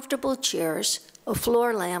 2 comfortable chairs, a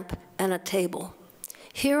floor lamp, and a table.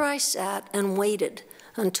 Here I sat and waited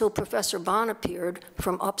until Professor Bond appeared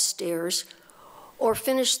from upstairs or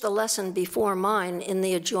finished the lesson before mine in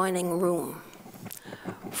the adjoining room.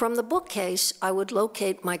 From the bookcase, I would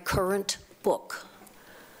locate my current book,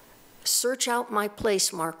 search out my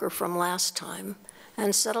place marker from last time,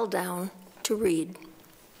 and settle down to read.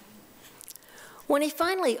 When he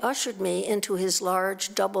finally ushered me into his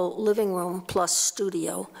large double living room plus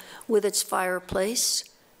studio with its fireplace,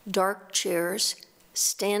 dark chairs,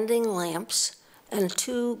 standing lamps, and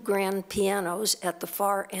 2 grand pianos at the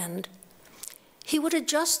far end, he would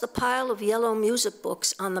adjust the pile of yellow music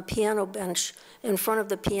books on the piano bench in front of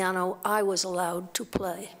the piano I was allowed to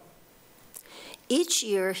play. Each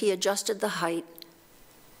year, he adjusted the height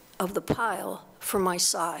of the pile for my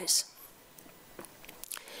size.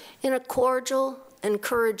 In a cordial,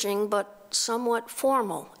 encouraging, but somewhat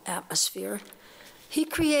formal atmosphere, he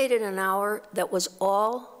created an hour that was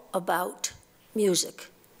all about music,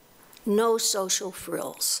 no social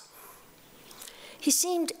frills. He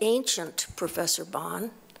seemed ancient, Professor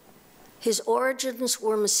Bond. His origins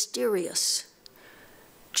were mysterious.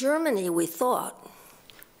 Germany, we thought.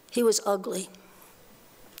 He was ugly.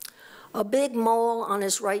 A big mole on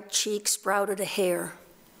his right cheek sprouted a hair.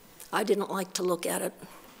 I didn't like to look at it.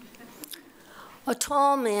 A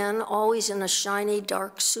tall man, always in a shiny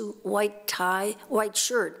dark suit, white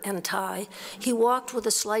shirt and tie, he walked with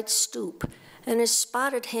a slight stoop, and his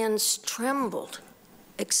spotted hands trembled,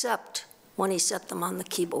 except when he set them on the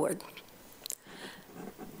keyboard.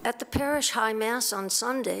 At the parish high mass on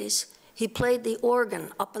Sundays, he played the organ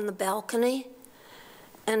up in the balcony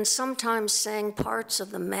and sometimes sang parts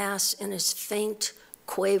of the mass in his faint,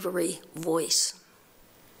 quavery voice.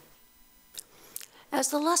 As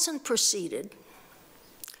the lesson proceeded,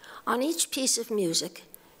 on each piece of music,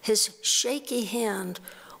 his shaky hand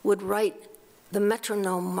would write the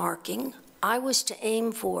metronome marking I was to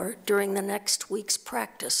aim for during the next week's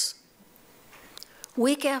practice.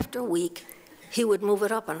 Week after week, he would move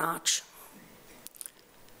it up a notch.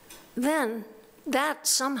 Then, that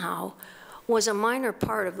somehow was a minor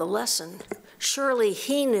part of the lesson. Surely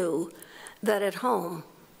he knew that at home,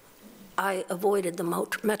 I avoided the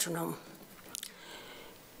metronome.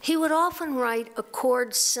 He would often write a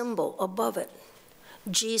chord symbol above it.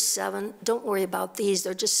 G7, don't worry about these,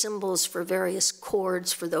 they're just symbols for various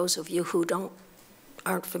chords for those of you who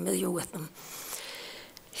aren't familiar with them.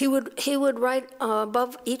 He would write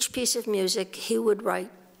above each piece of music, he would write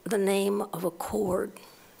the name of a chord.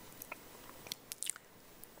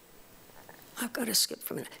 I've got to skip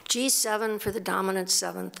for a minute. G7 for the dominant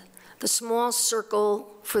 7th, the small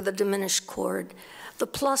circle for the diminished chord, the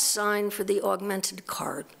plus sign for the augmented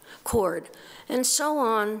chord, and so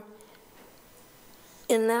on.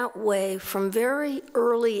 In that way, from very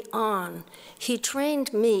early on, he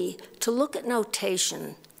trained me to look at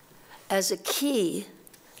notation as a key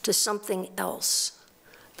to something else,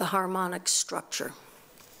 the harmonic structure.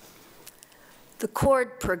 The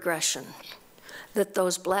chord progression that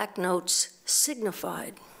those black notes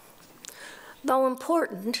signified. Though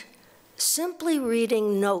important, simply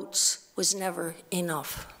reading notes was never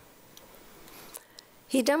enough.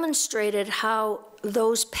 He demonstrated how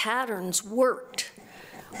those patterns worked,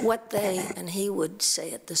 and he would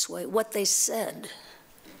say it this way, what they said.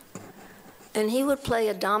 And he would play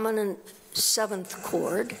a dominant 7th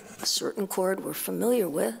chord, a certain chord we're familiar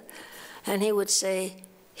with, and he would say,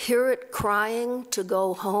 "Hear it crying to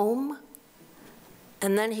go home."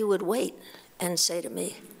 And then he would wait and say to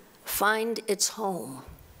me, "Find its home."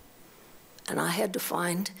 And I had to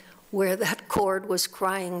find where that chord was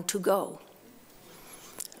crying to go.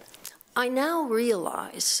 I now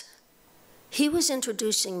realize he was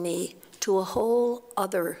introducing me to a whole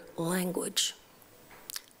other language.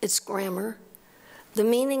 Its grammar, the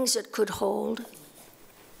meanings it could hold,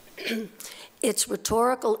 its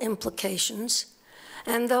rhetorical implications,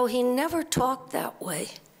 and though he never talked that way,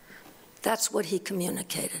 that's what he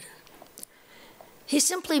communicated. He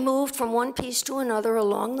simply moved from one piece to another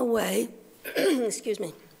along the way, excuse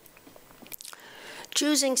me,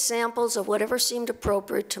 choosing samples of whatever seemed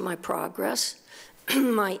appropriate to my progress,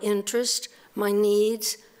 my interest, my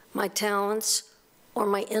needs, my talents, or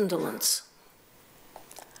my indolence.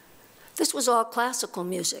 This was all classical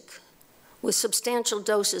music with substantial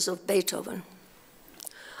doses of Beethoven.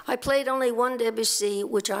 I played only one Debussy,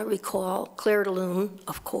 which I recall, Clair de Lune,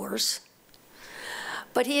 of course.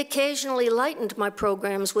 But he occasionally lightened my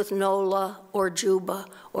programs with Nola or Juba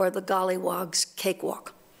or the Golliwogg's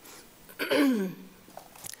Cakewalk. You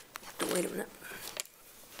have to wait a minute.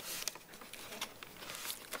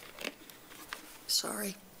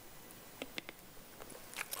 Sorry.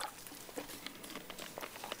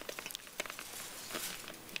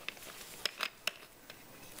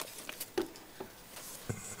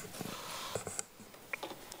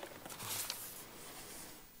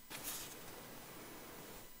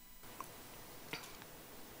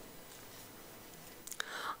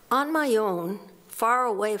 On my own, far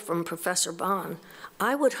away from Professor Bond,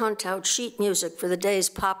 I would hunt out sheet music for the day's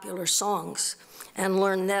popular songs and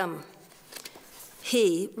learn them.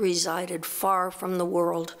 He resided far from the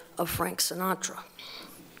world of Frank Sinatra.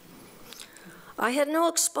 I had no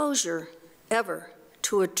exposure ever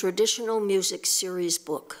to a traditional music series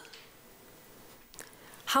book.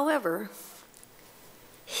 However,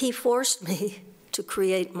 he forced me to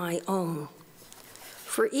create my own.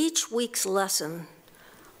 For each week's lesson,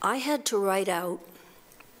 I had to write out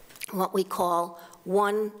what we call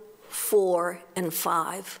 1, 4, and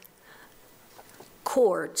 5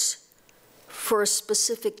 chords for a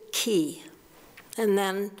specific key. And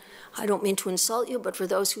then, I don't mean to insult you, but for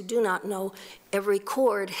those who do not know, every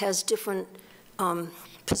chord has different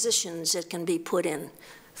positions it can be put in,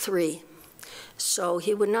 3. So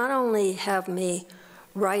he would not only have me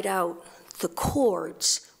write out the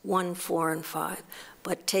chords, 1, 4, and 5,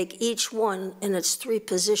 but take each one in its 3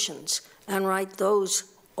 positions and write those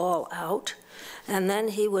all out. And then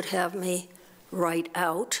he would have me write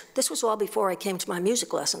out, this was all before I came to my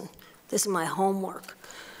music lesson, this is my homework,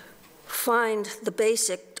 find the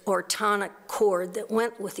basic or tonic chord that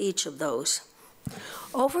went with each of those.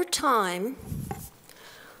 Over time,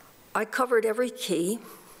 I covered every key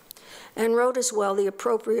and wrote as well the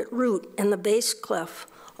appropriate root and the bass clef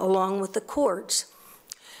along with the chords.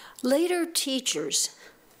 Later teachers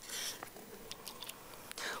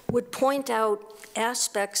would point out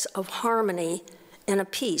aspects of harmony in a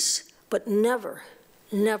piece, but never,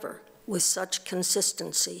 never with such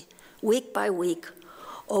consistency, week by week,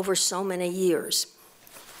 over so many years.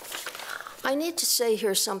 I need to say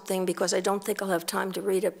here something because I don't think I'll have time to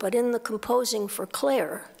read it, but in the composing for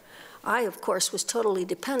Clair, I, of course, was totally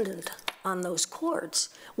dependent on those chords.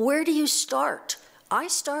 Where do you start? I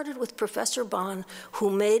started with Professor Bond, who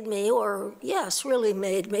made me, or yes, really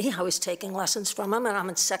made me. I was taking lessons from him, and I'm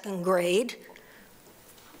in 2nd grade.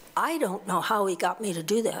 I don't know how he got me to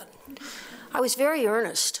do that. I was very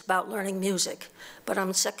earnest about learning music, but I'm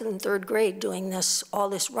in 2nd and 3rd grade doing this, all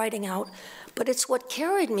this writing out. But it's what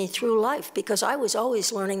carried me through life because I was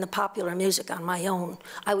always learning the popular music on my own.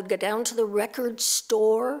 I would go down to the record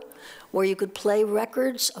store where you could play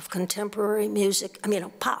records of contemporary music,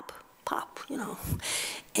 pop, you know.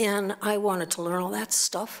 And I wanted to learn all that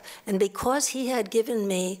stuff. And because he had given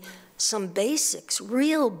me some basics,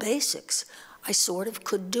 real basics, I sort of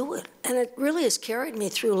could do it. And it really has carried me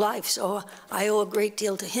through life, so I owe a great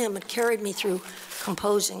deal to him. It carried me through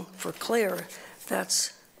composing for Clair,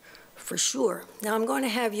 that's for sure. Now I'm going to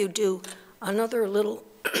have you do another little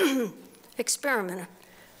experiment.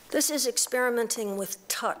 This is experimenting with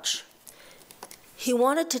touch. He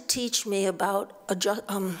wanted to teach me about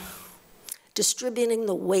distributing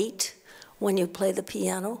the weight when you play the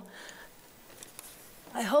piano.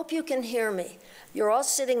 I hope you can hear me. You're all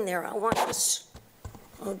sitting there. I want you to,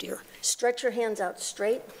 oh dear, stretch your hands out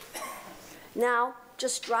straight. Now,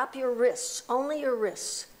 just drop your wrists, only your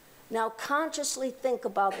wrists. Now, consciously think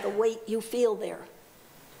about the weight you feel there,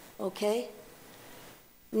 okay?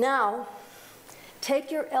 Now,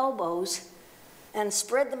 take your elbows and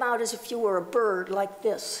spread them out as if you were a bird like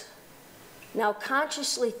this. Now,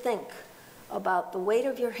 consciously think about the weight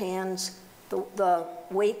of your hands, the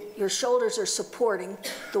weight your shoulders are supporting,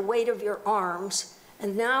 the weight of your arms,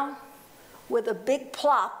 and now, with a big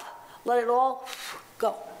plop, let it all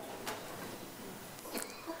go.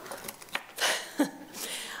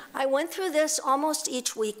 I went through this almost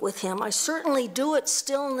each week with him. I certainly do it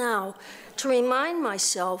still now to remind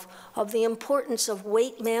myself of the importance of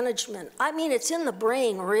weight management. I mean, it's in the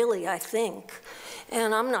brain, really, I think.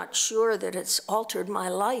 And I'm not sure that it's altered my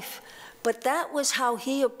life. But that was how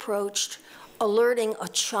he approached alerting a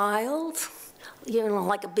child, you know,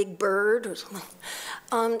 like a big bird or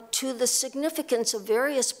something, to the significance of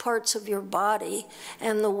various parts of your body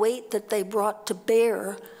and the weight that they brought to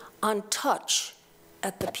bear on touch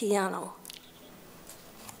at the piano.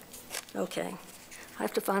 Okay, I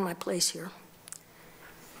have to find my place here.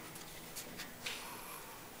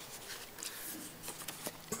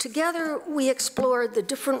 Together, we explored the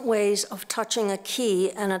different ways of touching a key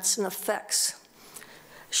and its effects.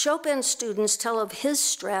 Chopin students tell of his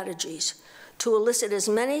strategies to elicit as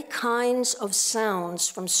many kinds of sounds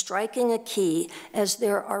from striking a key as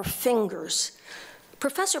there are fingers.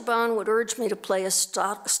 Professor Bond would urge me to play a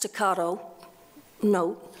staccato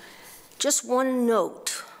note, just one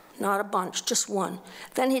note, not a bunch, just one.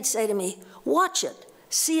 Then he'd say to me, watch it,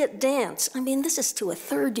 see it dance. I mean, this is to a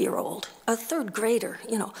third-year-old, a third grader,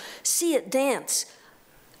 you know. See it dance.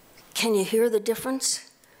 Can you hear the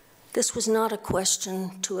difference? This was not a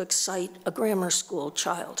question to excite a grammar school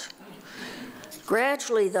child.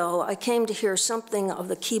 Gradually, though, I came to hear something of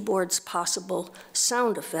the keyboard's possible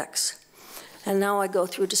sound effects. And now I go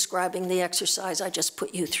through describing the exercise I just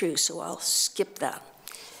put you through, so I'll skip that.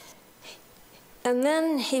 And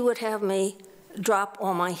then he would have me drop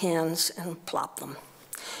all my hands and plop them.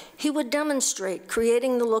 He would demonstrate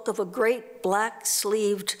creating the look of a great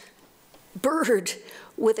black-sleeved bird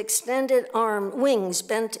with extended wings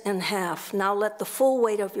bent in half. Now let the full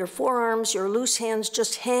weight of your forearms, your loose hands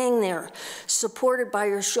just hang there, supported by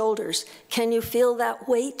your shoulders. Can you feel that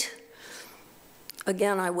weight?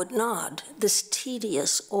 Again, I would nod. This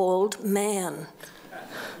tedious old man.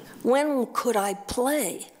 When could I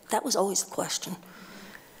play? That was always the question.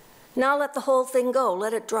 Now let the whole thing go,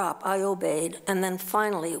 let it drop. I obeyed, and then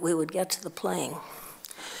finally we would get to the playing.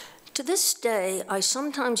 To this day, I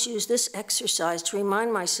sometimes use this exercise to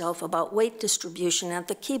remind myself about weight distribution at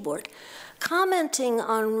the keyboard, commenting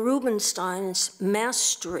on Rubinstein's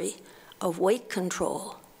mastery of weight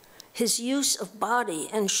control, his use of body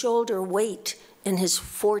and shoulder weight in his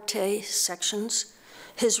forte sections,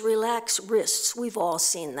 his relaxed wrists. We've all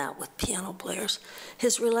seen that with piano players.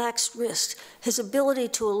 His relaxed wrist, his ability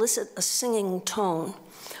to elicit a singing tone.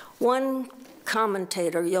 One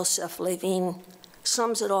commentator, Joseph Levine,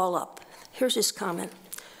 sums it all up. Here's his comment.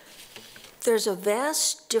 There's a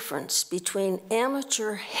vast difference between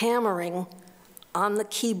amateur hammering on the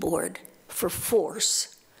keyboard for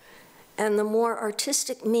force and the more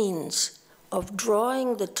artistic means of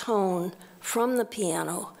drawing the tone from the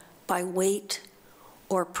piano by weight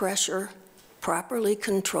or pressure properly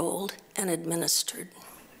controlled and administered.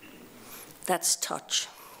 That's touch.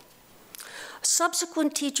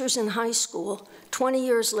 Subsequent teachers in high school, 20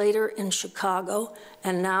 years later in Chicago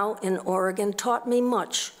and now in Oregon, taught me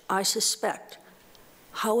much, I suspect.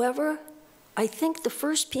 However, I think the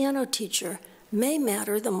first piano teacher may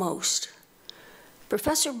matter the most.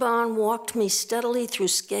 Professor Bond walked me steadily through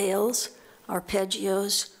scales,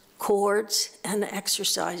 arpeggios, chords, and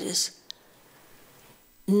exercises,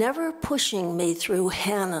 never pushing me through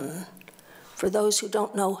Hanon. For those who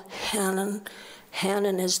don't know Hanon,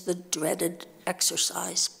 Hanon is the dreaded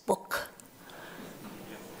exercise book.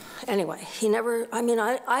 Anyway, he never, I mean,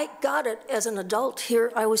 I got it as an adult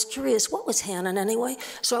here. I was curious, what was Hanon anyway?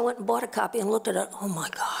 So I went and bought a copy and looked at it. Oh my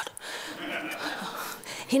God.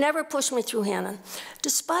 He never pushed me through Hanon.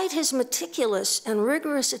 Despite his meticulous and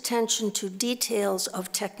rigorous attention to details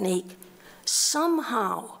of technique,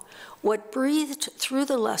 somehow what breathed through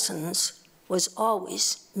the lessons was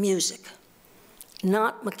always music,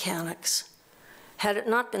 not mechanics. Had it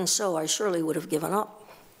not been so, I surely would have given up.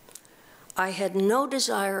 I had no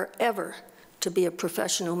desire ever to be a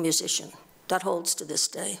professional musician. That holds to this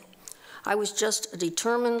day. I was just a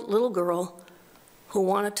determined little girl who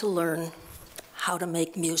wanted to learn how to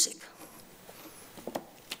make music.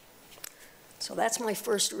 So that's my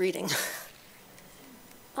first reading.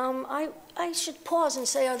 I should pause and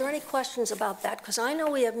say, are there any questions about that? Because I know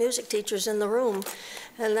we have music teachers in the room,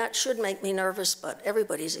 and that should make me nervous, but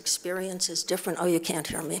everybody's experience is different. Oh, you can't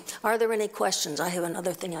hear me. Are there any questions? I have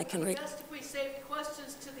another thing I can read. Just if we save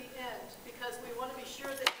questions to the end, because we want to be sure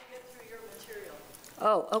that you get through your material.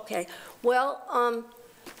 Oh, okay. Well,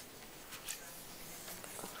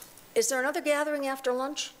 is there another gathering after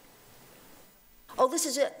lunch? Oh, this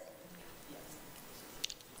is it?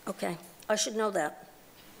 Okay, I should know that.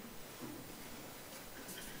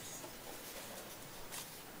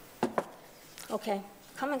 Okay,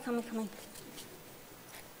 coming.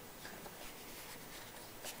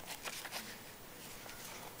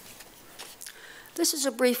 This is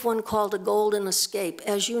a brief one called A Golden Escape.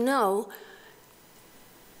 As you know,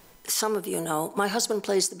 some of you know, my husband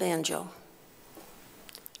plays the banjo.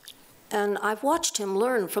 And I've watched him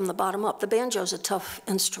learn from the bottom up. The banjo's a tough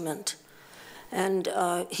instrument. And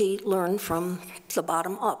he learned from the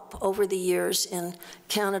bottom up over the years in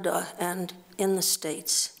Canada and in the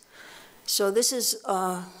States. So this is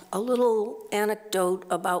a little anecdote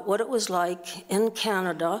about what it was like in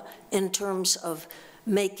Canada in terms of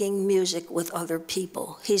making music with other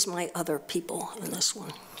people. He's my other people in this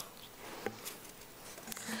one.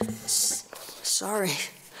 Sorry.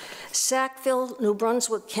 Sackville, New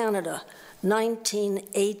Brunswick, Canada,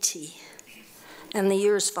 1980, and the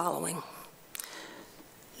years following.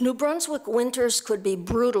 New Brunswick winters could be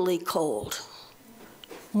brutally cold.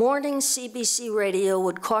 Morning CBC radio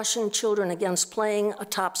would caution children against playing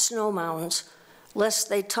atop snow mounds lest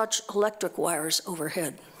they touch electric wires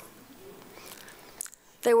overhead.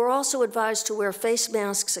 They were also advised to wear face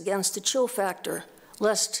masks against the chill factor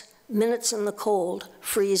lest minutes in the cold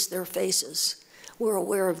freeze their faces. We're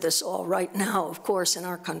aware of this all right now, of course, in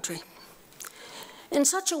our country. In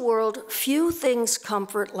such a world, few things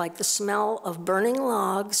comfort like the smell of burning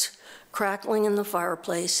logs crackling in the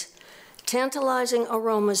fireplace, tantalizing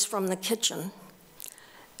aromas from the kitchen,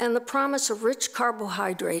 and the promise of rich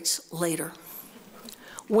carbohydrates later.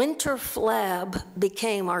 Winter flab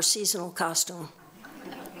became our seasonal costume.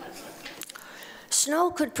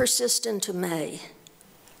 Snow could persist into May,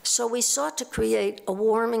 so we sought to create a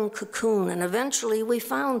warming cocoon, and eventually we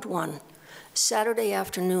found one, Saturday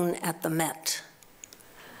afternoon at the Met.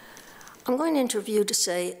 I'm going to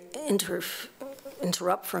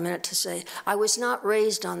interrupt for a minute to say, I was not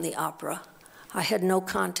raised on the opera. I had no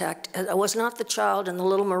contact. I was not the child in the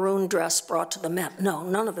little maroon dress brought to the Met. No,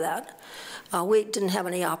 none of that. We didn't have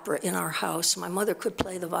any opera in our house. My mother could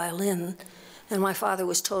play the violin, and my father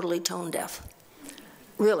was totally tone deaf,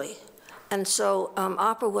 really. And so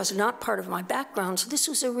opera was not part of my background, so this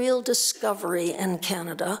was a real discovery in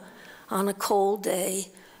Canada on a cold day,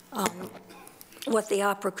 what the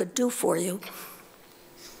opera could do for you.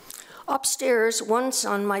 Upstairs, one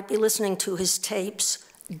son might be listening to his tapes,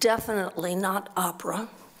 definitely not opera.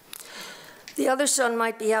 The other son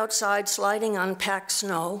might be outside sliding on packed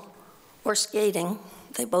snow or skating.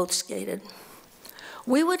 They both skated.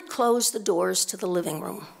 We would close the doors to the living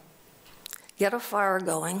room, get a fire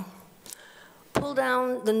going, pull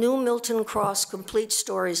down the new Milton Cross complete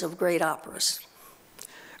stories of great operas,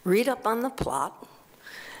 read up on the plot,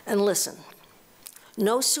 and listen.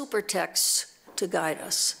 No super texts to guide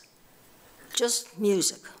us, just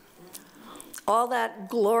music. All that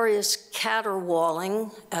glorious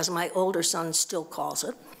caterwauling, as my older son still calls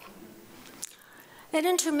it. At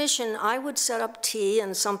intermission, I would set up tea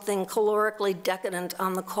and something calorically decadent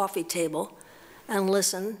on the coffee table and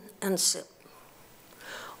listen and sip.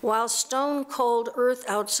 While stone-cold earth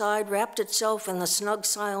outside wrapped itself in the snug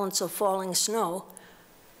silence of falling snow,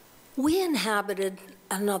 we inhabited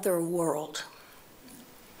another world.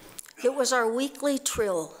 It was our weekly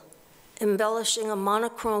trill, embellishing a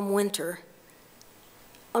monochrome winter,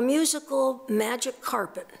 a musical magic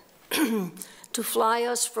carpet to fly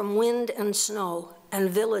us from wind and snow and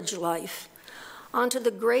village life onto the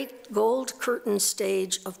great gold curtain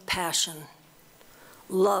stage of passion,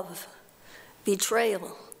 love,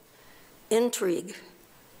 betrayal, intrigue,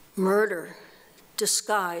 murder,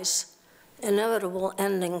 disguise, inevitable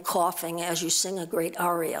ending coughing as you sing a great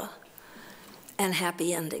aria, and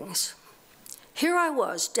happy endings. Here I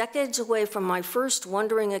was, decades away from my first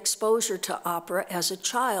wondering exposure to opera as a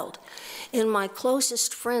child, in my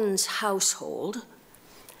closest friend's household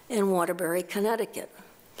in Waterbury, Connecticut.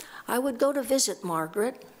 I would go to visit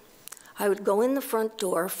Margaret. I would go in the front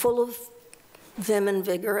door full of vim and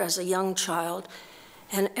vigor as a young child,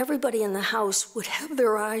 and everybody in the house would have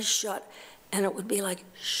their eyes shut, and it would be like,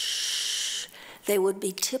 shh. They would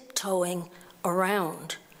be tiptoeing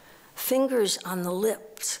around, fingers on the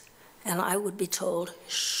lips, and I would be told,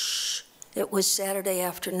 shh. It was Saturday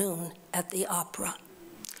afternoon at the opera.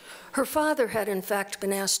 Her father had, in fact,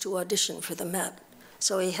 been asked to audition for the Met,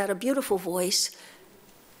 so he had a beautiful voice,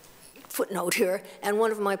 footnote here, and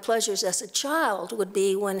one of my pleasures as a child would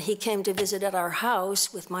be when he came to visit at our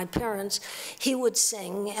house with my parents, he would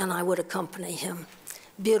sing and I would accompany him.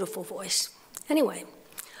 Beautiful voice. Anyway,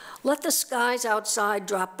 let the skies outside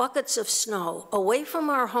drop buckets of snow away from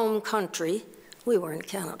our home country. We were in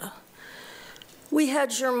Canada. We had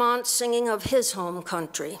Germont singing of his home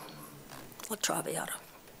country, La Traviata.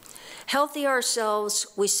 Healthy ourselves,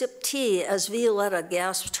 we sipped tea as Violetta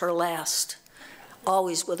gasped her last,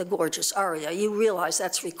 always with a gorgeous aria. You realize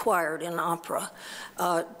that's required in opera.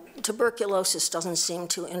 Tuberculosis doesn't seem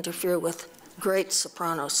to interfere with Great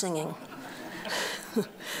soprano singing.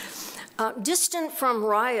 Distant from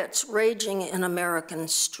riots raging in American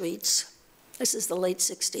streets, this is the late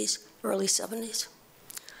 60s, early 70s.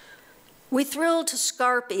 We thrilled to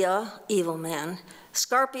Scarpia, evil man,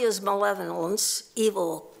 Scarpia's malevolence,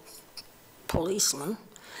 evil policeman,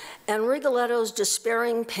 and Rigoletto's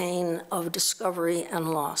despairing pain of discovery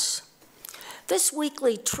and loss. This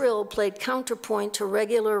weekly trill played counterpoint to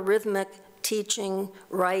regular rhythmic teaching,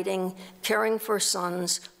 writing, caring for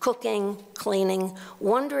sons, cooking, cleaning,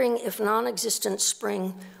 wondering if non-existent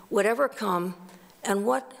spring would ever come, and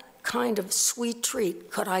what kind of sweet treat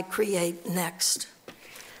could I create next.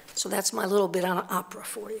 So that's my little bit on opera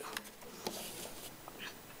for you.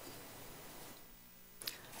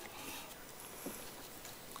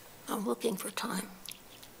 I'm looking for time.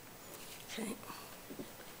 Okay.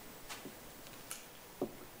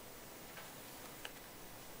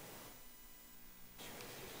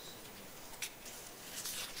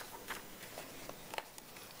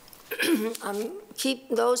 Keep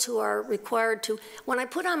those who are required to. When I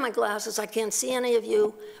put on my glasses, I can't see any of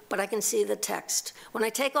you, but I can see the text. When I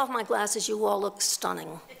take off my glasses, you all look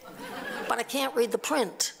stunning, but I can't read the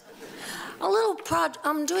print.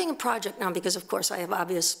 I'm doing a project now because, of course, I have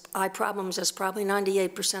obvious eye problems, as probably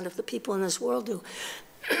 98% of the people in this world do.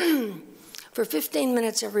 For 15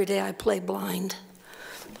 minutes every day, I play blind.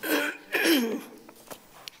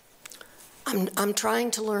 I'm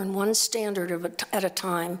trying to learn one standard at a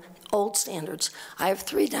time, old standards. I have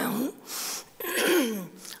 3 down.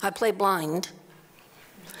 I play blind,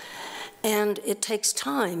 and it takes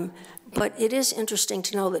time, but it is interesting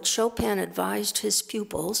to know that Chopin advised his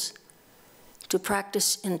pupils to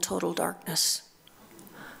practice in total darkness,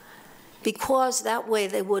 because that way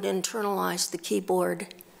they would internalize the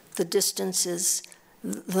keyboard, the distances,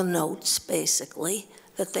 the notes, basically,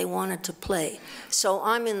 that they wanted to play. So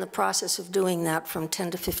I'm in the process of doing that from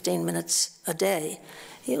 10 to 15 minutes a day.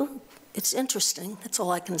 It's interesting, that's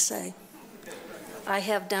all I can say. I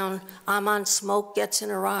have down, I'm on Smoke Gets in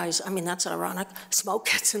Her Eyes. I mean, that's ironic. Smoke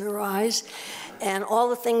Gets in Her Eyes. And All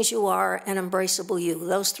the Things You Are and Embraceable You.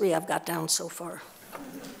 Those 3 I've got down so far.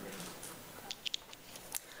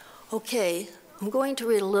 Okay, I'm going to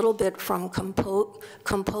read a little bit from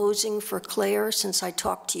Composing for Claire, since I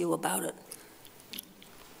talked to you about it.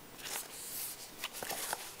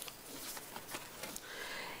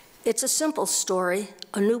 It's a simple story.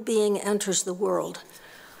 A new being enters the world.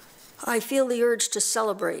 I feel the urge to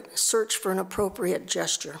celebrate, search for an appropriate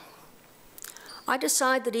gesture. I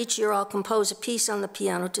decide that each year I'll compose a piece on the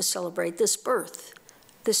piano to celebrate this birth,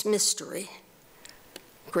 this mystery.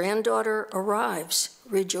 Granddaughter arrives,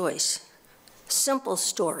 rejoice. Simple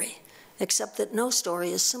story, except that no story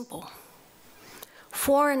is simple.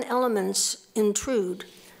 Foreign elements intrude,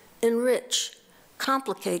 enrich,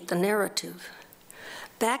 complicate the narrative.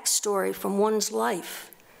 Backstory from one's life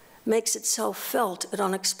makes itself felt at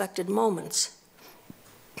unexpected moments.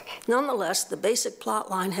 Nonetheless, the basic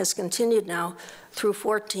plot line has continued now through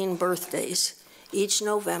 14 birthdays. Each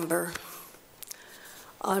November,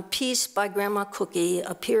 a piece by Grandma Cookie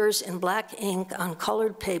appears in black ink on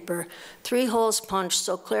colored paper, 3 holes punched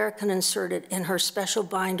so Claire can insert it in her special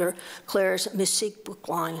binder, Claire's Musique book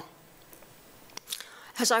line.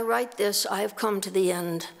 As I write this, I have come to the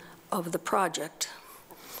end of the project.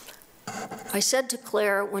 I said to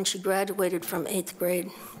Claire when she graduated from 8th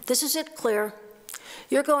grade, "This is it, Claire.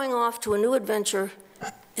 You're going off to a new adventure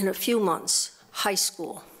in a few months, high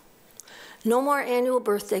school. No more annual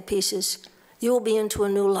birthday pieces. You will be into a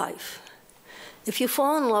new life. If you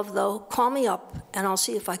fall in love, though, call me up and I'll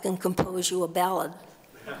see if I can compose you a ballad."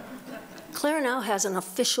 Claire now has an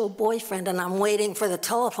official boyfriend and I'm waiting for the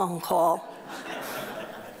telephone call.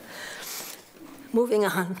 Moving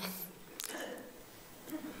on.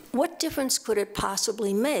 What difference could it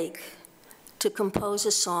possibly make to compose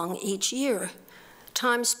a song each year?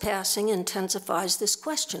 Time's passing intensifies this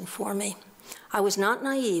question for me. I was not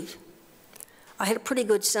naive. I had a pretty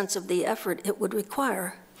good sense of the effort it would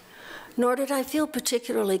require, nor did I feel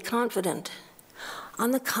particularly confident.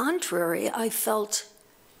 On the contrary, I felt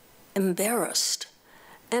embarrassed,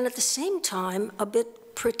 and at the same time, a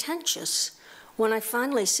bit pretentious when I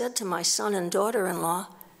finally said to my son and daughter-in-law,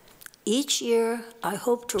 "Each year, I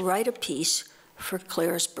hope to write a piece for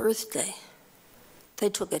Claire's birthday." They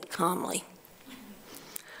took it calmly.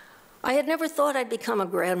 I had never thought I'd become a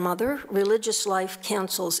grandmother. Religious life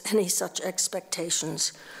cancels any such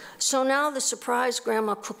expectations. So now the surprise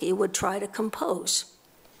Grandma Cookie would try to compose.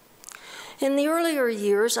 In the earlier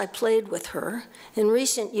years, I played with her. In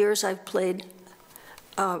recent years, I've played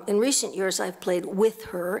In recent years, I've played with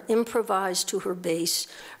her, improvised to her bass,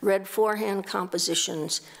 read forehand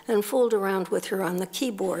compositions, and fooled around with her on the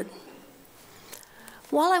keyboard.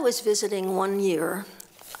 While I was visiting one year,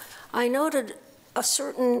 I noted a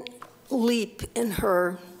certain leap in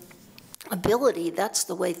her ability. That's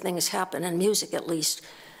the way things happen in music, at least.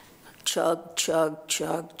 Chug, chug,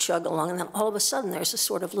 chug, chug along, and then all of a sudden there's a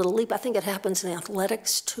sort of little leap. I think it happens in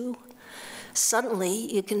athletics too.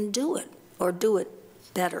 Suddenly you can do it, or do it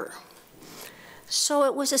better. So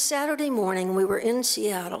it was a Saturday morning, we were in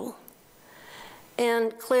Seattle,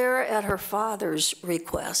 and Claire, at her father's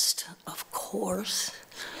request, of course,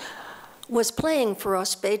 was playing for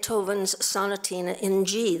us Beethoven's Sonatina in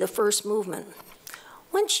G, the first movement.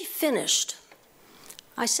 When she finished,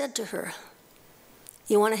 I said to her,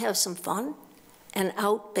 "You want to have some fun and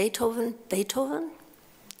out Beethoven, Beethoven?"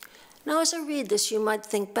 Now, as I read this, you might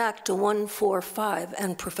think back to 145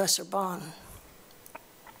 and Professor Bonn.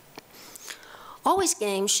 Always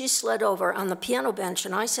game, she slid over on the piano bench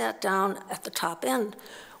and I sat down at the top end.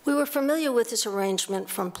 We were familiar with this arrangement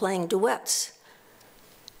from playing duets.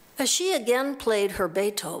 As she again played her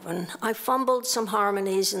Beethoven, I fumbled some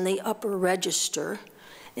harmonies in the upper register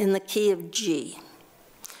in the key of G.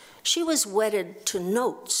 She was wedded to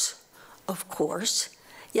notes, of course,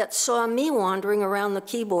 yet saw me wandering around the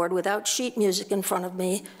keyboard without sheet music in front of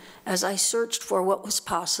me as I searched for what was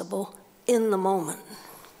possible in the moment.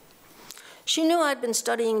 She knew I'd been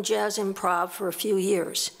studying jazz improv for a few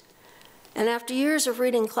years, and after years of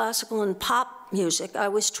reading classical and pop music, I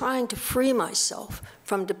was trying to free myself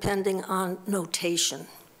from depending on notation.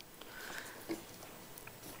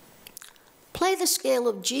 "Play the scale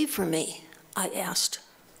of G for me," I asked.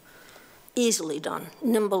 Easily done,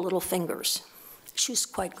 nimble little fingers. She was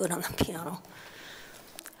quite good on the piano.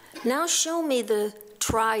 "Now show me the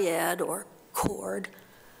triad or chord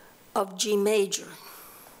of G major."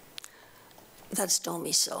 That's do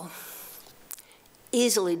mi so.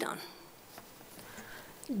 Easily done.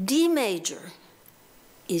 D major,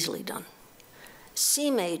 easily done. C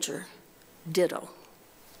major, ditto.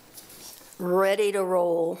 Ready to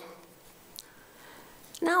roll.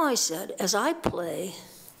 "Now," I said, "as I play,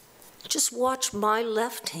 just watch my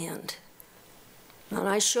left hand." And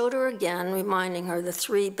I showed her again, reminding her the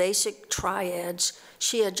three basic triads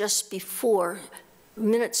she had just before,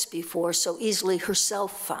 minutes before, so easily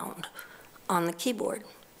herself found on the keyboard.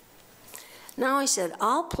 Now I said,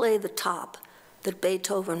 "I'll play the top that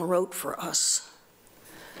Beethoven wrote for us.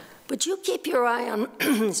 But you keep your eye on,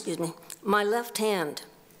 excuse me, my left hand,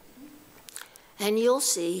 and you'll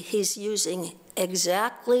see he's using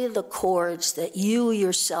exactly the chords that you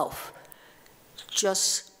yourself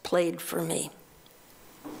just played for me."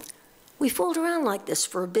 We fooled around like this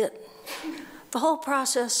for a bit. The whole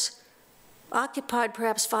process occupied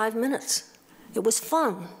perhaps 5 minutes. It was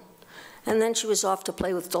fun. And then she was off to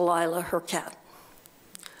play with Delilah, her cat.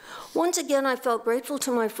 Once again, I felt grateful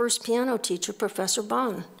to my first piano teacher, Professor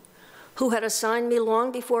Bonn, who had assigned me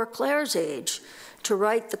long before Claire's age to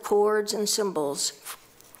write the chords and symbols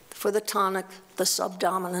for the tonic, the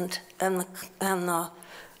subdominant, and the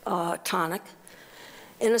tonic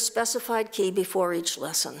in a specified key before each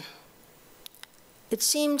lesson. It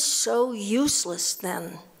seemed so useless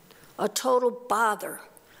then, a total bother,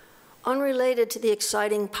 unrelated to the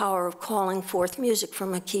exciting power of calling forth music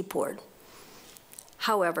from a keyboard.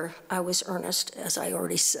 However, I was earnest, as I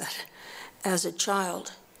already said, as a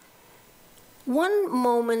child. One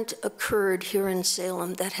moment occurred here in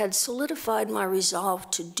Salem that had solidified my resolve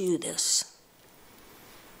to do this.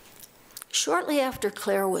 Shortly after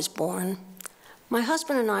Claire was born, my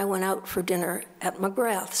husband and I went out for dinner at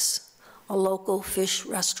McGrath's, a local fish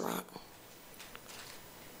restaurant.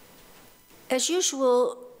 As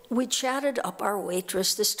usual, we chatted up our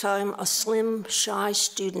waitress, this time a slim, shy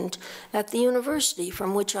student at the university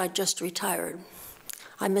from which I'd just retired.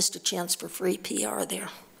 I missed a chance for free PR there.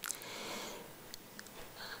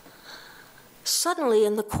 Suddenly,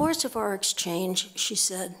 in the course of our exchange, she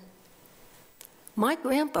said, "My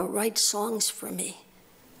grandpa writes songs for me,"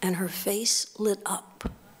 and her face lit up.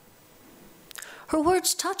 Her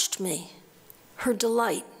words touched me, her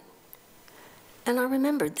delight, and I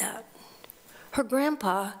remembered that. Her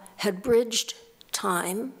grandpa had bridged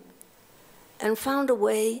time and found a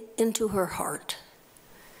way into her heart.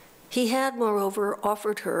 He had, moreover,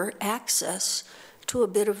 offered her access to a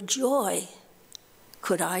bit of joy.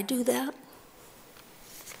 Could I do that?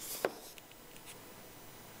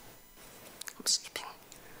 I'm skipping.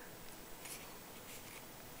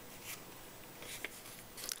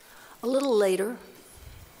 A little later,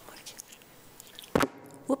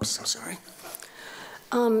 whoops, I'm sorry.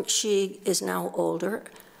 She is now older.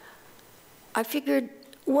 I figured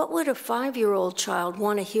What would a 5-year-old child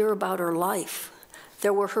want to hear about her life?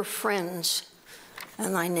 There were her friends,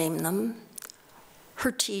 and I named them,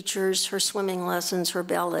 her teachers, her swimming lessons, her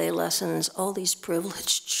ballet lessons, all these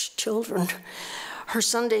privileged children, her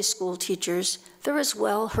Sunday school teachers, there as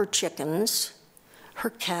well her chickens, her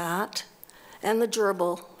cat, and the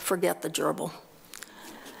gerbil, forget the gerbil.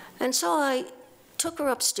 And so I took her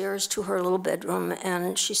upstairs to her little bedroom,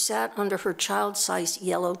 and she sat under her child-sized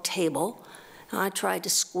yellow table. I tried to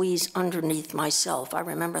squeeze underneath myself, I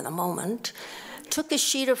remember the moment, took a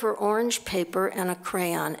sheet of her orange paper and a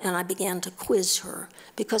crayon, and I began to quiz her,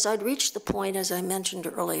 because I'd reached the point, as I mentioned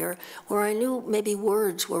earlier, where I knew maybe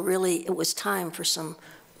words were really, it was time for some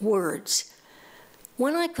words.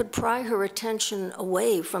 When I could pry her attention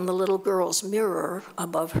away from the little girl's mirror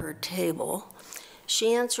above her table,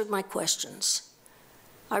 she answered my questions.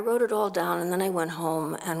 I wrote it all down, and then I went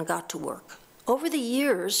home and got to work. Over the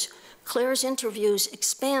years, Claire's interviews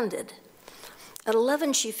expanded. At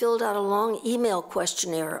 11, she filled out a long email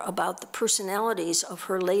questionnaire about the personalities of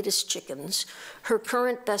her latest chickens, her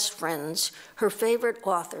current best friends, her favorite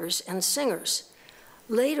authors and singers.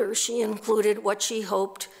 Later, she included what she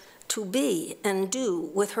hoped to be and do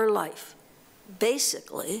with her life.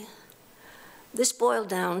 Basically, this boiled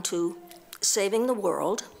down to saving the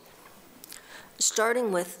world,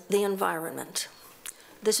 starting with the environment.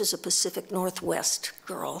 This is a Pacific Northwest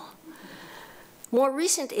girl. More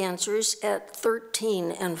recent answers at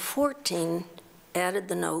 13 and 14 added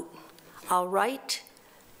the note, I'll write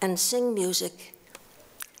and sing music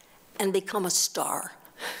and become a star.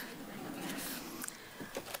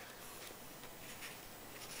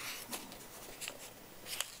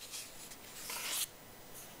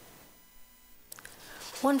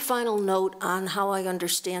 One final note on how I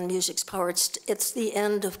understand music's power. It's the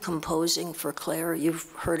end of composing for Claire.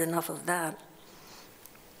 You've heard enough of that.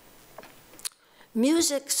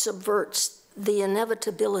 Music subverts the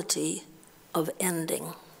inevitability of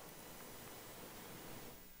ending.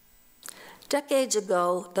 Decades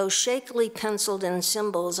ago, those shakily penciled-in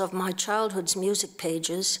symbols of my childhood's music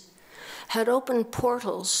pages had opened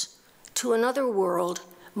portals to another world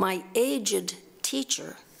my aged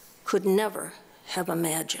teacher could never have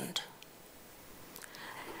imagined.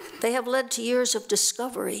 They have led to years of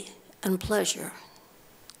discovery and pleasure.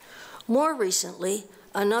 More recently,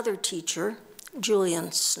 another teacher,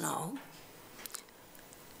 Julian Snow,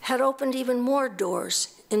 had opened even more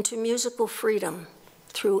doors into musical freedom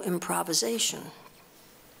through improvisation.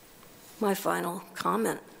 My final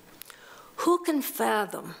comment. Who can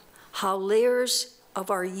fathom how layers of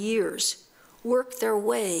our years work their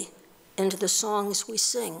way into the songs we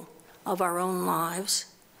sing of our own lives,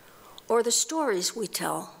 or the stories we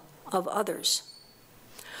tell of others?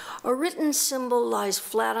 A written symbol lies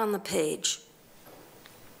flat on the page,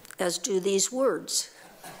 as do these words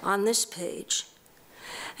on this page.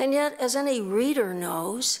 And yet, as any reader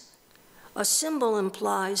knows, a symbol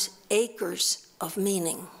implies acres of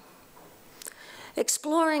meaning.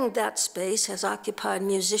 Exploring that space has occupied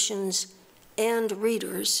musicians and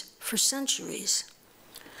readers for centuries.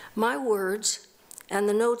 My words and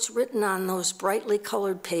the notes written on those brightly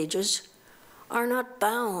colored pages are not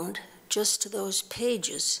bound just to those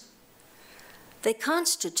pages. They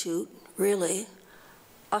constitute, really,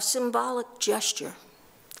 a symbolic gesture,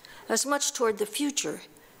 as much toward the future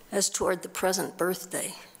as toward the present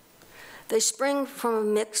birthday. They spring from a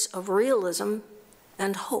mix of realism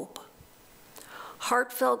and hope.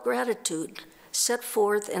 Heartfelt gratitude set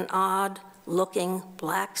forth in odd-looking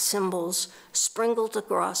black symbols sprinkled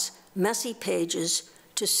across messy pages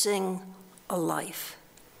to sing a life.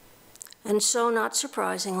 And so, not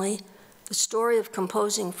surprisingly, the story of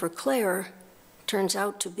composing for Claire turns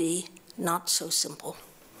out to be not so simple.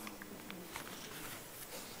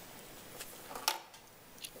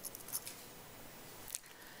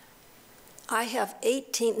 I have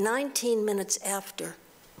 19 minutes after.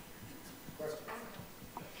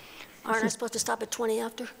 Aren't I supposed to stop at 20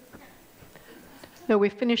 after? No, we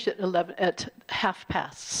finished at 11, at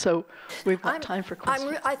 1/2 so we've got time for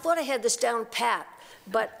questions. I thought I had this down pat,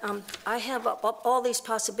 but I have all these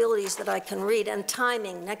possibilities that I can read and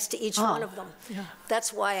timing next to each one of them. Yeah.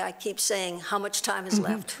 That's why I keep saying how much time is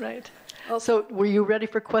left. Right. Okay. So were you ready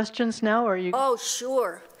for questions now, or are you? Oh,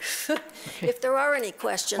 sure. If there are any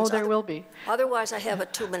questions. Oh, there will be. Otherwise, I have a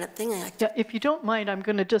 2-minute thing. Yeah, if you don't mind, I'm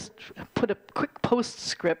going to just put a quick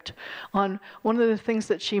postscript on one of the things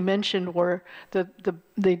that she mentioned were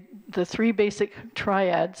the 3 basic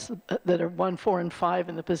triads that are 1, 4, and 5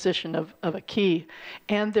 in the position of a key,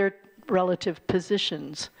 and their relative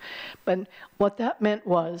positions. But what that meant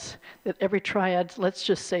was that every triad, let's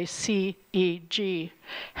just say C, E, G,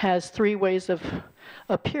 has 3 ways of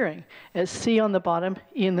appearing, as C on the bottom,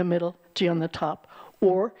 E in the middle, G on the top.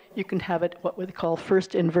 Or you can have it what we call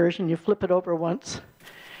first inversion. You flip it over once,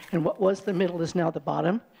 and what was the middle is now the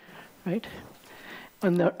bottom, right?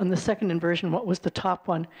 On the second inversion, what was the top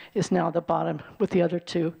one is now the bottom with the other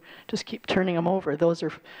 2. Just keep turning them over. Those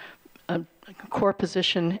are core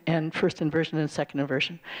position and first inversion and second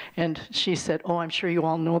inversion. And she said, oh, I'm sure you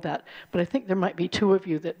all know that, but I think there might be 2 of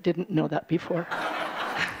you that didn't know that before.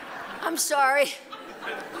 I'm sorry.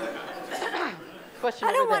 Question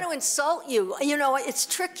I don't over want there. to insult you. You know, it's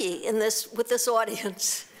tricky with this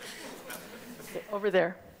audience. Okay, over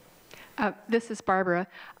there. This is Barbara.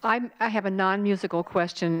 I have a non-musical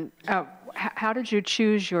question. How did you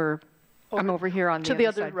choose your? I'm over here on to the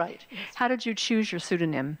other side. right. How did you choose your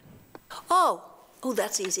pseudonym? Oh,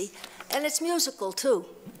 that's easy. And it's musical, too.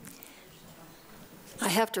 I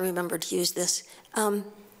have to remember to use this.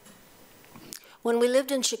 When we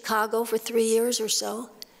lived in Chicago for 3 years or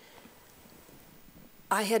so,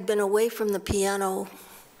 I had been away from the piano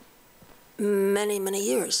many, many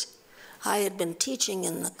years. I had been teaching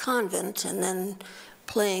in the convent and then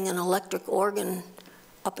playing an electric organ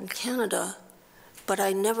up in Canada, but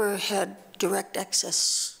I never had direct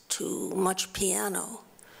access to much piano.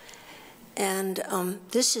 And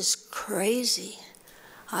this is crazy.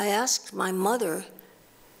 I asked my mother,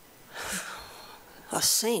 a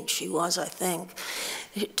saint she was, I think,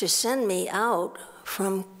 to send me out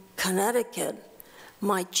from Connecticut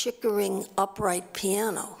my Chickering upright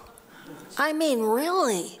piano. I mean,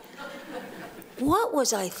 really, what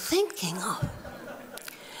was I thinking of?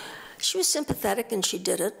 She was sympathetic and she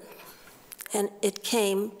did it. And it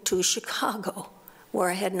came to Chicago, where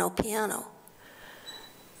I had no piano.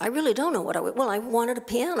 I really don't know what I wanted a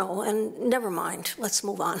piano, and never mind, let's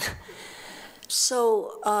move on.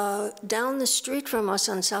 So down the street from us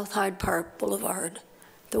on South Hyde Park Boulevard,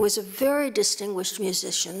 there was a very distinguished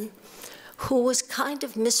musician who was kind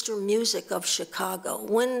of Mr. Music of Chicago.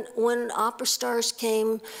 When opera stars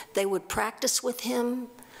came, they would practice with him.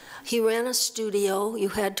 He ran a studio. You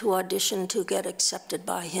had to audition to get accepted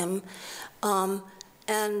by him.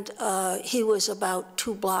 He was about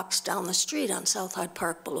 2 blocks down the street on South Hyde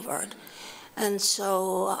Park Boulevard. And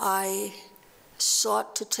so I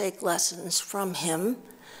sought to take lessons from him.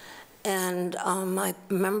 And I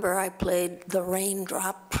remember I played the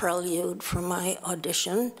Raindrop Prelude for my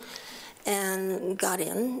audition and got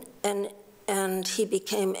in. And he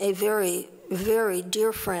became a very, very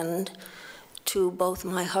dear friend to both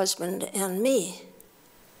my husband and me.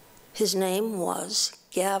 His name was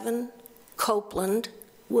Gavin Copeland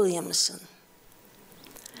Williamson.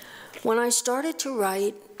 When I started to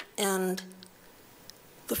write and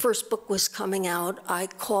the first book was coming out, I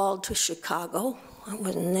called to Chicago. I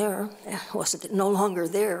wasn't there. I wasn't no longer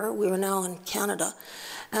there. We were now in Canada.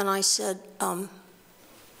 And I said,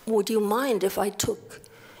 would you mind if I took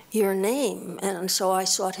your name? And so I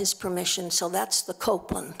sought his permission. So that's the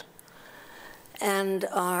Copeland. And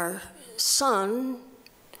our son,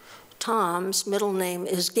 Tom's middle name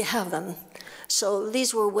is Gavin. So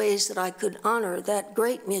these were ways that I could honor that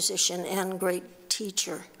great musician and great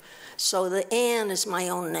teacher. So the Ann is my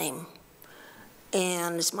own name.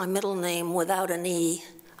 Ann is my middle name without an E.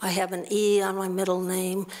 I have an E on my middle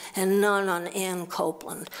name and none on Ann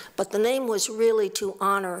Copeland. But the name was really to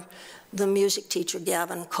honor the music teacher,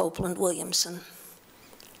 Gavin Copeland Williamson,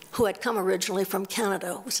 who had come originally from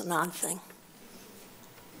Canada. It was an odd thing.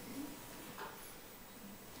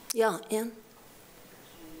 Yeah, Ann?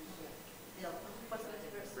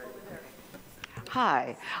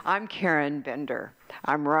 Hi, I'm Karen Bender.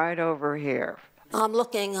 I'm right over here. I'm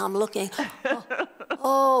looking.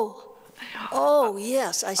 Oh,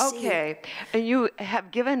 yes, I see. Okay, and you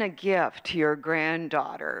have given a gift to your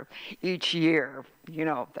granddaughter each year, you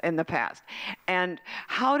know, in the past. And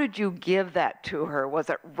how did you give that to her? Was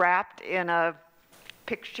it wrapped in a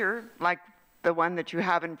picture like the one that you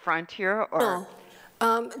have in front here? Or?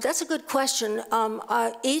 No. That's a good question.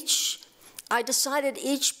 I decided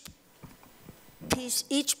each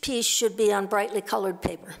piece should be on brightly colored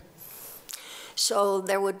paper. So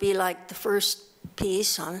there would be like the first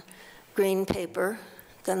piece on green paper,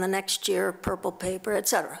 then the next year purple paper,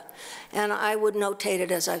 etc. And I would notate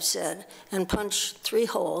it, as I've said, and punch 3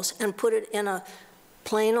 holes and put it in a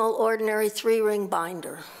plain old ordinary 3-ring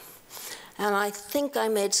binder. And I think I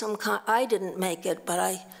made I didn't make it, but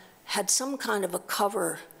I had some kind of a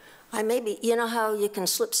cover. You know how you can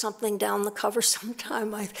slip something down the cover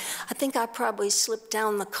sometime? I think I probably slipped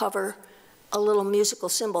down the cover a little musical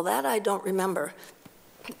symbol. That I don't remember.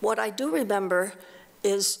 what I do remember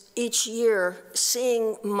is each year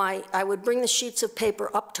seeing I would bring the sheets of paper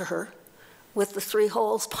up to her with the 3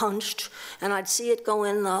 holes punched, and I'd see it go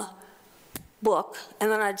in the book,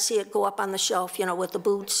 and then I'd see it go up on the shelf, you know, with the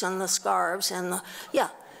boots and the scarves and the, yeah.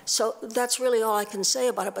 So that's really all I can say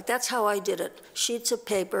about it, but that's how I did it. Sheets of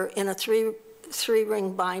paper in a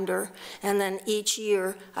three-ring binder, and then each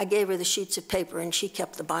year I gave her the sheets of paper and she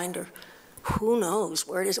kept the binder. Who knows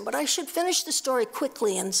where it is? But I should finish the story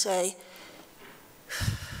quickly and say,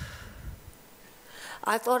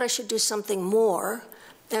 I thought I should do something more,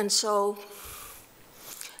 and so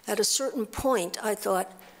at a certain point I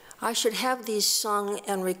thought I should have these sung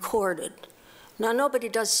and recorded. Now nobody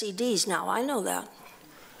does CDs now, I know that.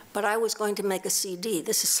 But I was going to make a CD.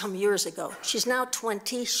 This is some years ago. She's now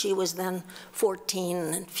 20. She was then 14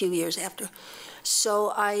 and a few years after.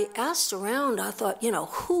 So I asked around. I thought, you know,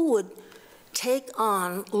 who would take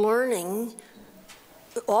on learning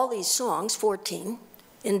all these songs, 14,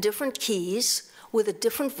 in different keys with a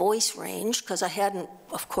different voice range, because I hadn't,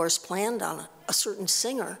 of course, planned on a certain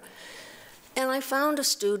singer. And I found a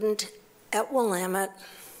student at Willamette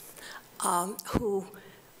who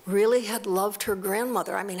really had loved her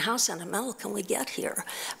grandmother. I mean, how sentimental can we get here?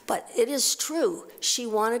 But it is true. She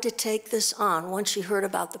wanted to take this on once she heard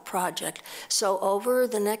about the project. So over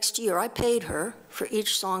the next year, I paid her for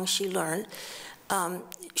each song she learned.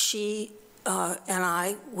 She and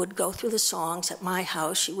I would go through the songs at my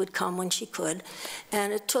house. She would come when she could.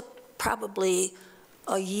 And it took probably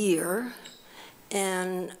a year.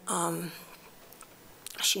 And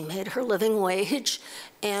she made her living wage.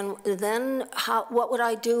 And then what would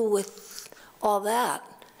I do with all that?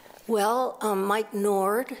 Well, Mike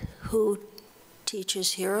Nord, who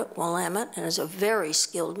teaches here at Willamette and is a very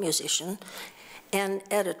skilled musician and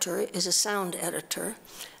editor, is a sound editor.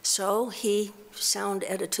 So he sound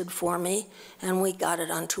edited for me, and we got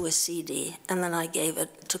it onto a CD. And then I gave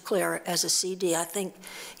it to Claire as a CD, I think,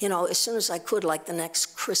 you know, as soon as I could, like the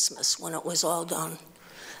next Christmas when it was all done.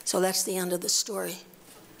 So that's the end of the story.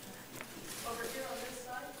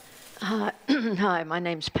 Hi, my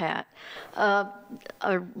name's Pat.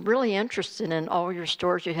 I'm really interested in all your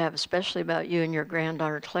stories you have, especially about you and your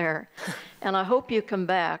granddaughter, Claire. And I hope you come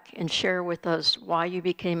back and share with us why you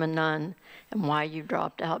became a nun and why you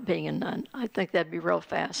dropped out being a nun. I think that'd be real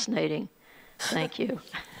fascinating. Thank you.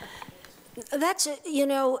 That's, you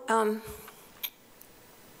know,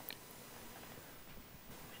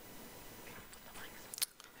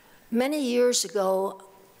 many years ago,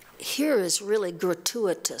 here is really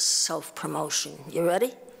gratuitous self-promotion. You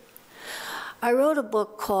ready? I wrote a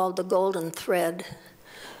book called The Golden Thread,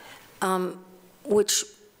 which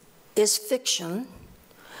is fiction,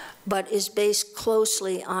 but is based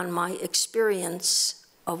closely on my experience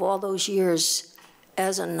of all those years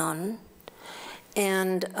as a nun,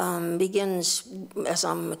 and begins as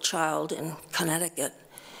I'm a child in Connecticut.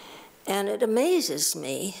 And it amazes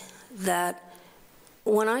me that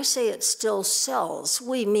when I say it still sells,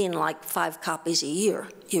 we mean like 5 copies a year.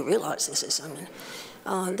 You realize this is, I mean,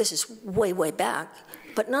 this is way, way back.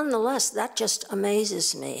 But nonetheless, that just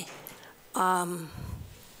amazes me. I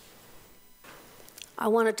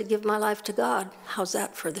wanted to give my life to God. How's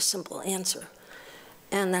that for the simple answer?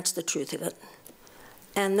 And that's the truth of it.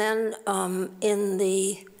 And then in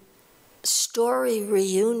the story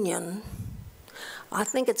reunion, I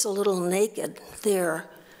think it's a little naked there.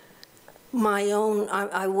 My own,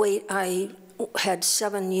 I had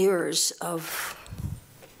 7 years of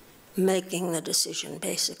making the decision,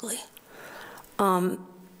 basically. But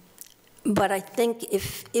I think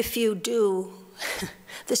if you do,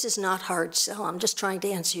 this is not hard sell, I'm just trying to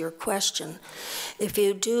answer your question. If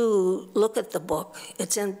you do look at the book,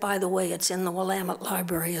 it's in, by the way, it's in the Willamette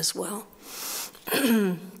Library as well.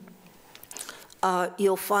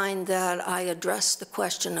 You'll find that I address the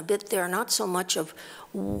question a bit there, not so much of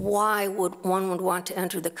why one would want to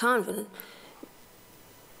enter the convent,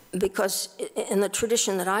 because in the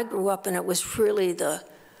tradition that I grew up in, it was really the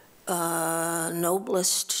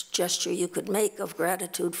noblest gesture you could make of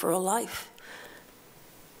gratitude for a life.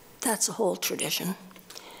 That's a whole tradition.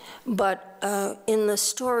 But in the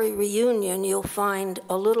story reunion, you'll find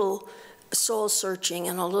a little soul-searching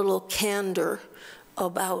and a little candor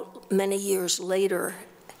about many years later,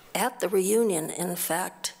 at the reunion, in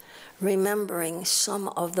fact, remembering some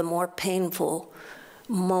of the more painful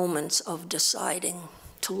moments of deciding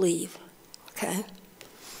to leave, okay?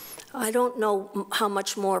 I don't know how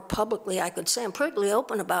much more publicly I could say. I'm perfectly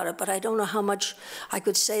open about it, but I don't know how much I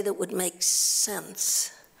could say that would make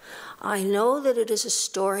sense. I know that it is a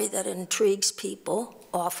story that intrigues people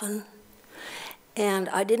often, and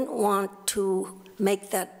I didn't want to make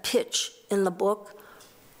that pitch in the book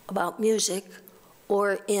about music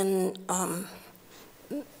or in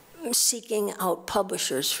seeking out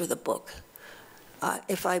publishers for the book.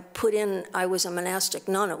 If I put in I was a monastic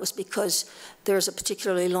nun, it was because there's a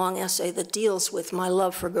particularly long essay that deals with my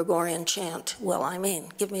love for Gregorian chant. Well, I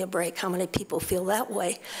mean, give me a break. How many people feel that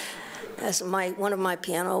way? As one of my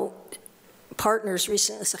piano partners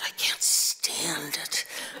recently said, I can't stand it.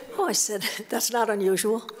 Oh, I said, that's not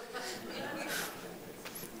unusual.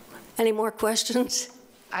 Any more questions?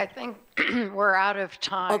 I think we're out of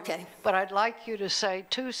time. Okay. But I'd like you to say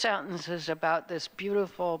 2 sentences about this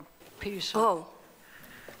beautiful piece of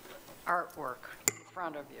artwork in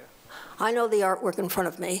front of you. I know the artwork in front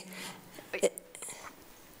of me.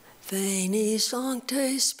 Veni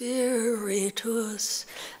Sancte Spiritus,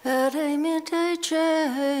 et emite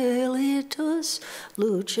celitus,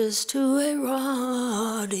 lucis tue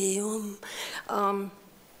radium.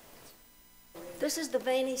 This is the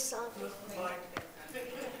Veni Sancte.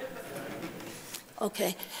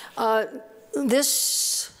 Okay.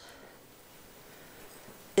 This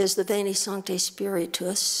is the Veni Sancte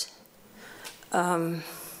Spiritus,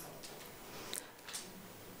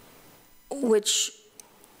 which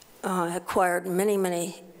acquired many,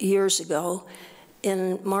 many years ago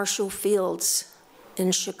in Marshall Fields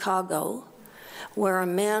in Chicago, where a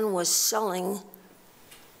man was selling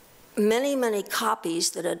many, many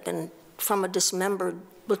copies that had been from a dismembered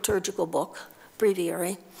liturgical book,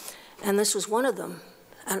 breviary, and this was one of them.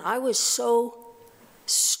 And I was so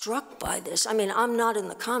struck by this. I mean, I'm not in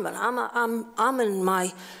the convent. I'm in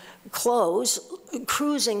my clothes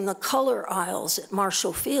cruising the color aisles at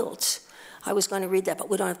Marshall Fields. I was going to read that, but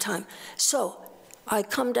we don't have time. So I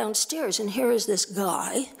come downstairs, and here is this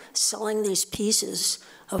guy selling these pieces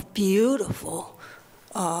of beautiful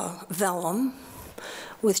vellum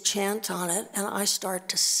with chant on it, and I start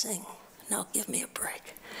to sing. Now give me a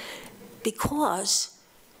break. Because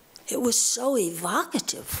it was so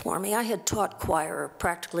evocative for me. I had taught choir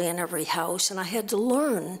practically in every house, and I had to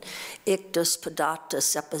learn ictus,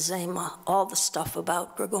 pedatus, epizema, all the stuff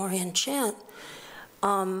about Gregorian chant.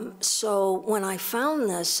 So when I found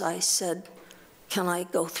this, I said, can I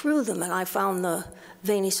go through them? And I found the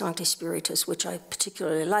Veni Sancte Spiritus, which I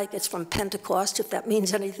particularly like. It's from Pentecost, if that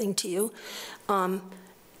means anything to you.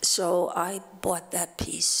 So I bought that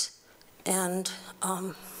piece, and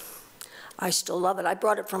I still love it. I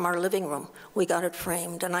brought it from our living room. We got it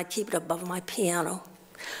framed, and I keep it above my piano.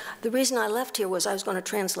 The reason I left here was I was going to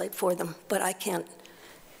translate for them, but I can't.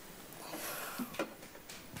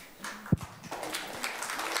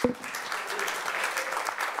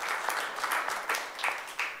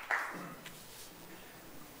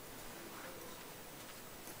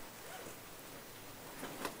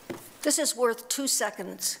 This is worth 2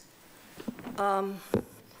 seconds. Come,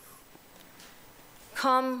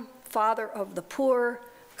 Father of the poor,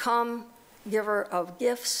 come, giver of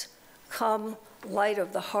gifts, come, light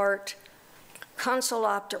of the heart,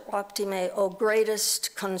 consolapter optime, O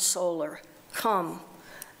greatest consoler, come,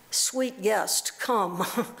 sweet guest, come,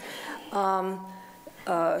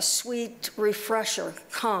 sweet refresher,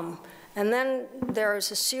 come. And then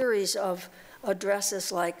there's a series of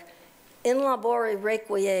addresses like, in labore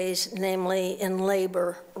requies, namely in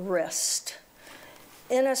labor, rest.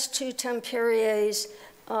 Inus tu temperies,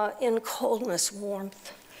 in coldness,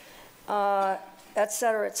 warmth, et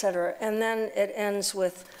cetera, et cetera. And then it ends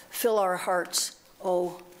with, fill our hearts,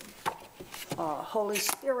 O Holy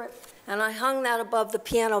Spirit. And I hung that above the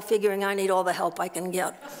piano, figuring I need all the help I can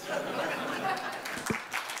get.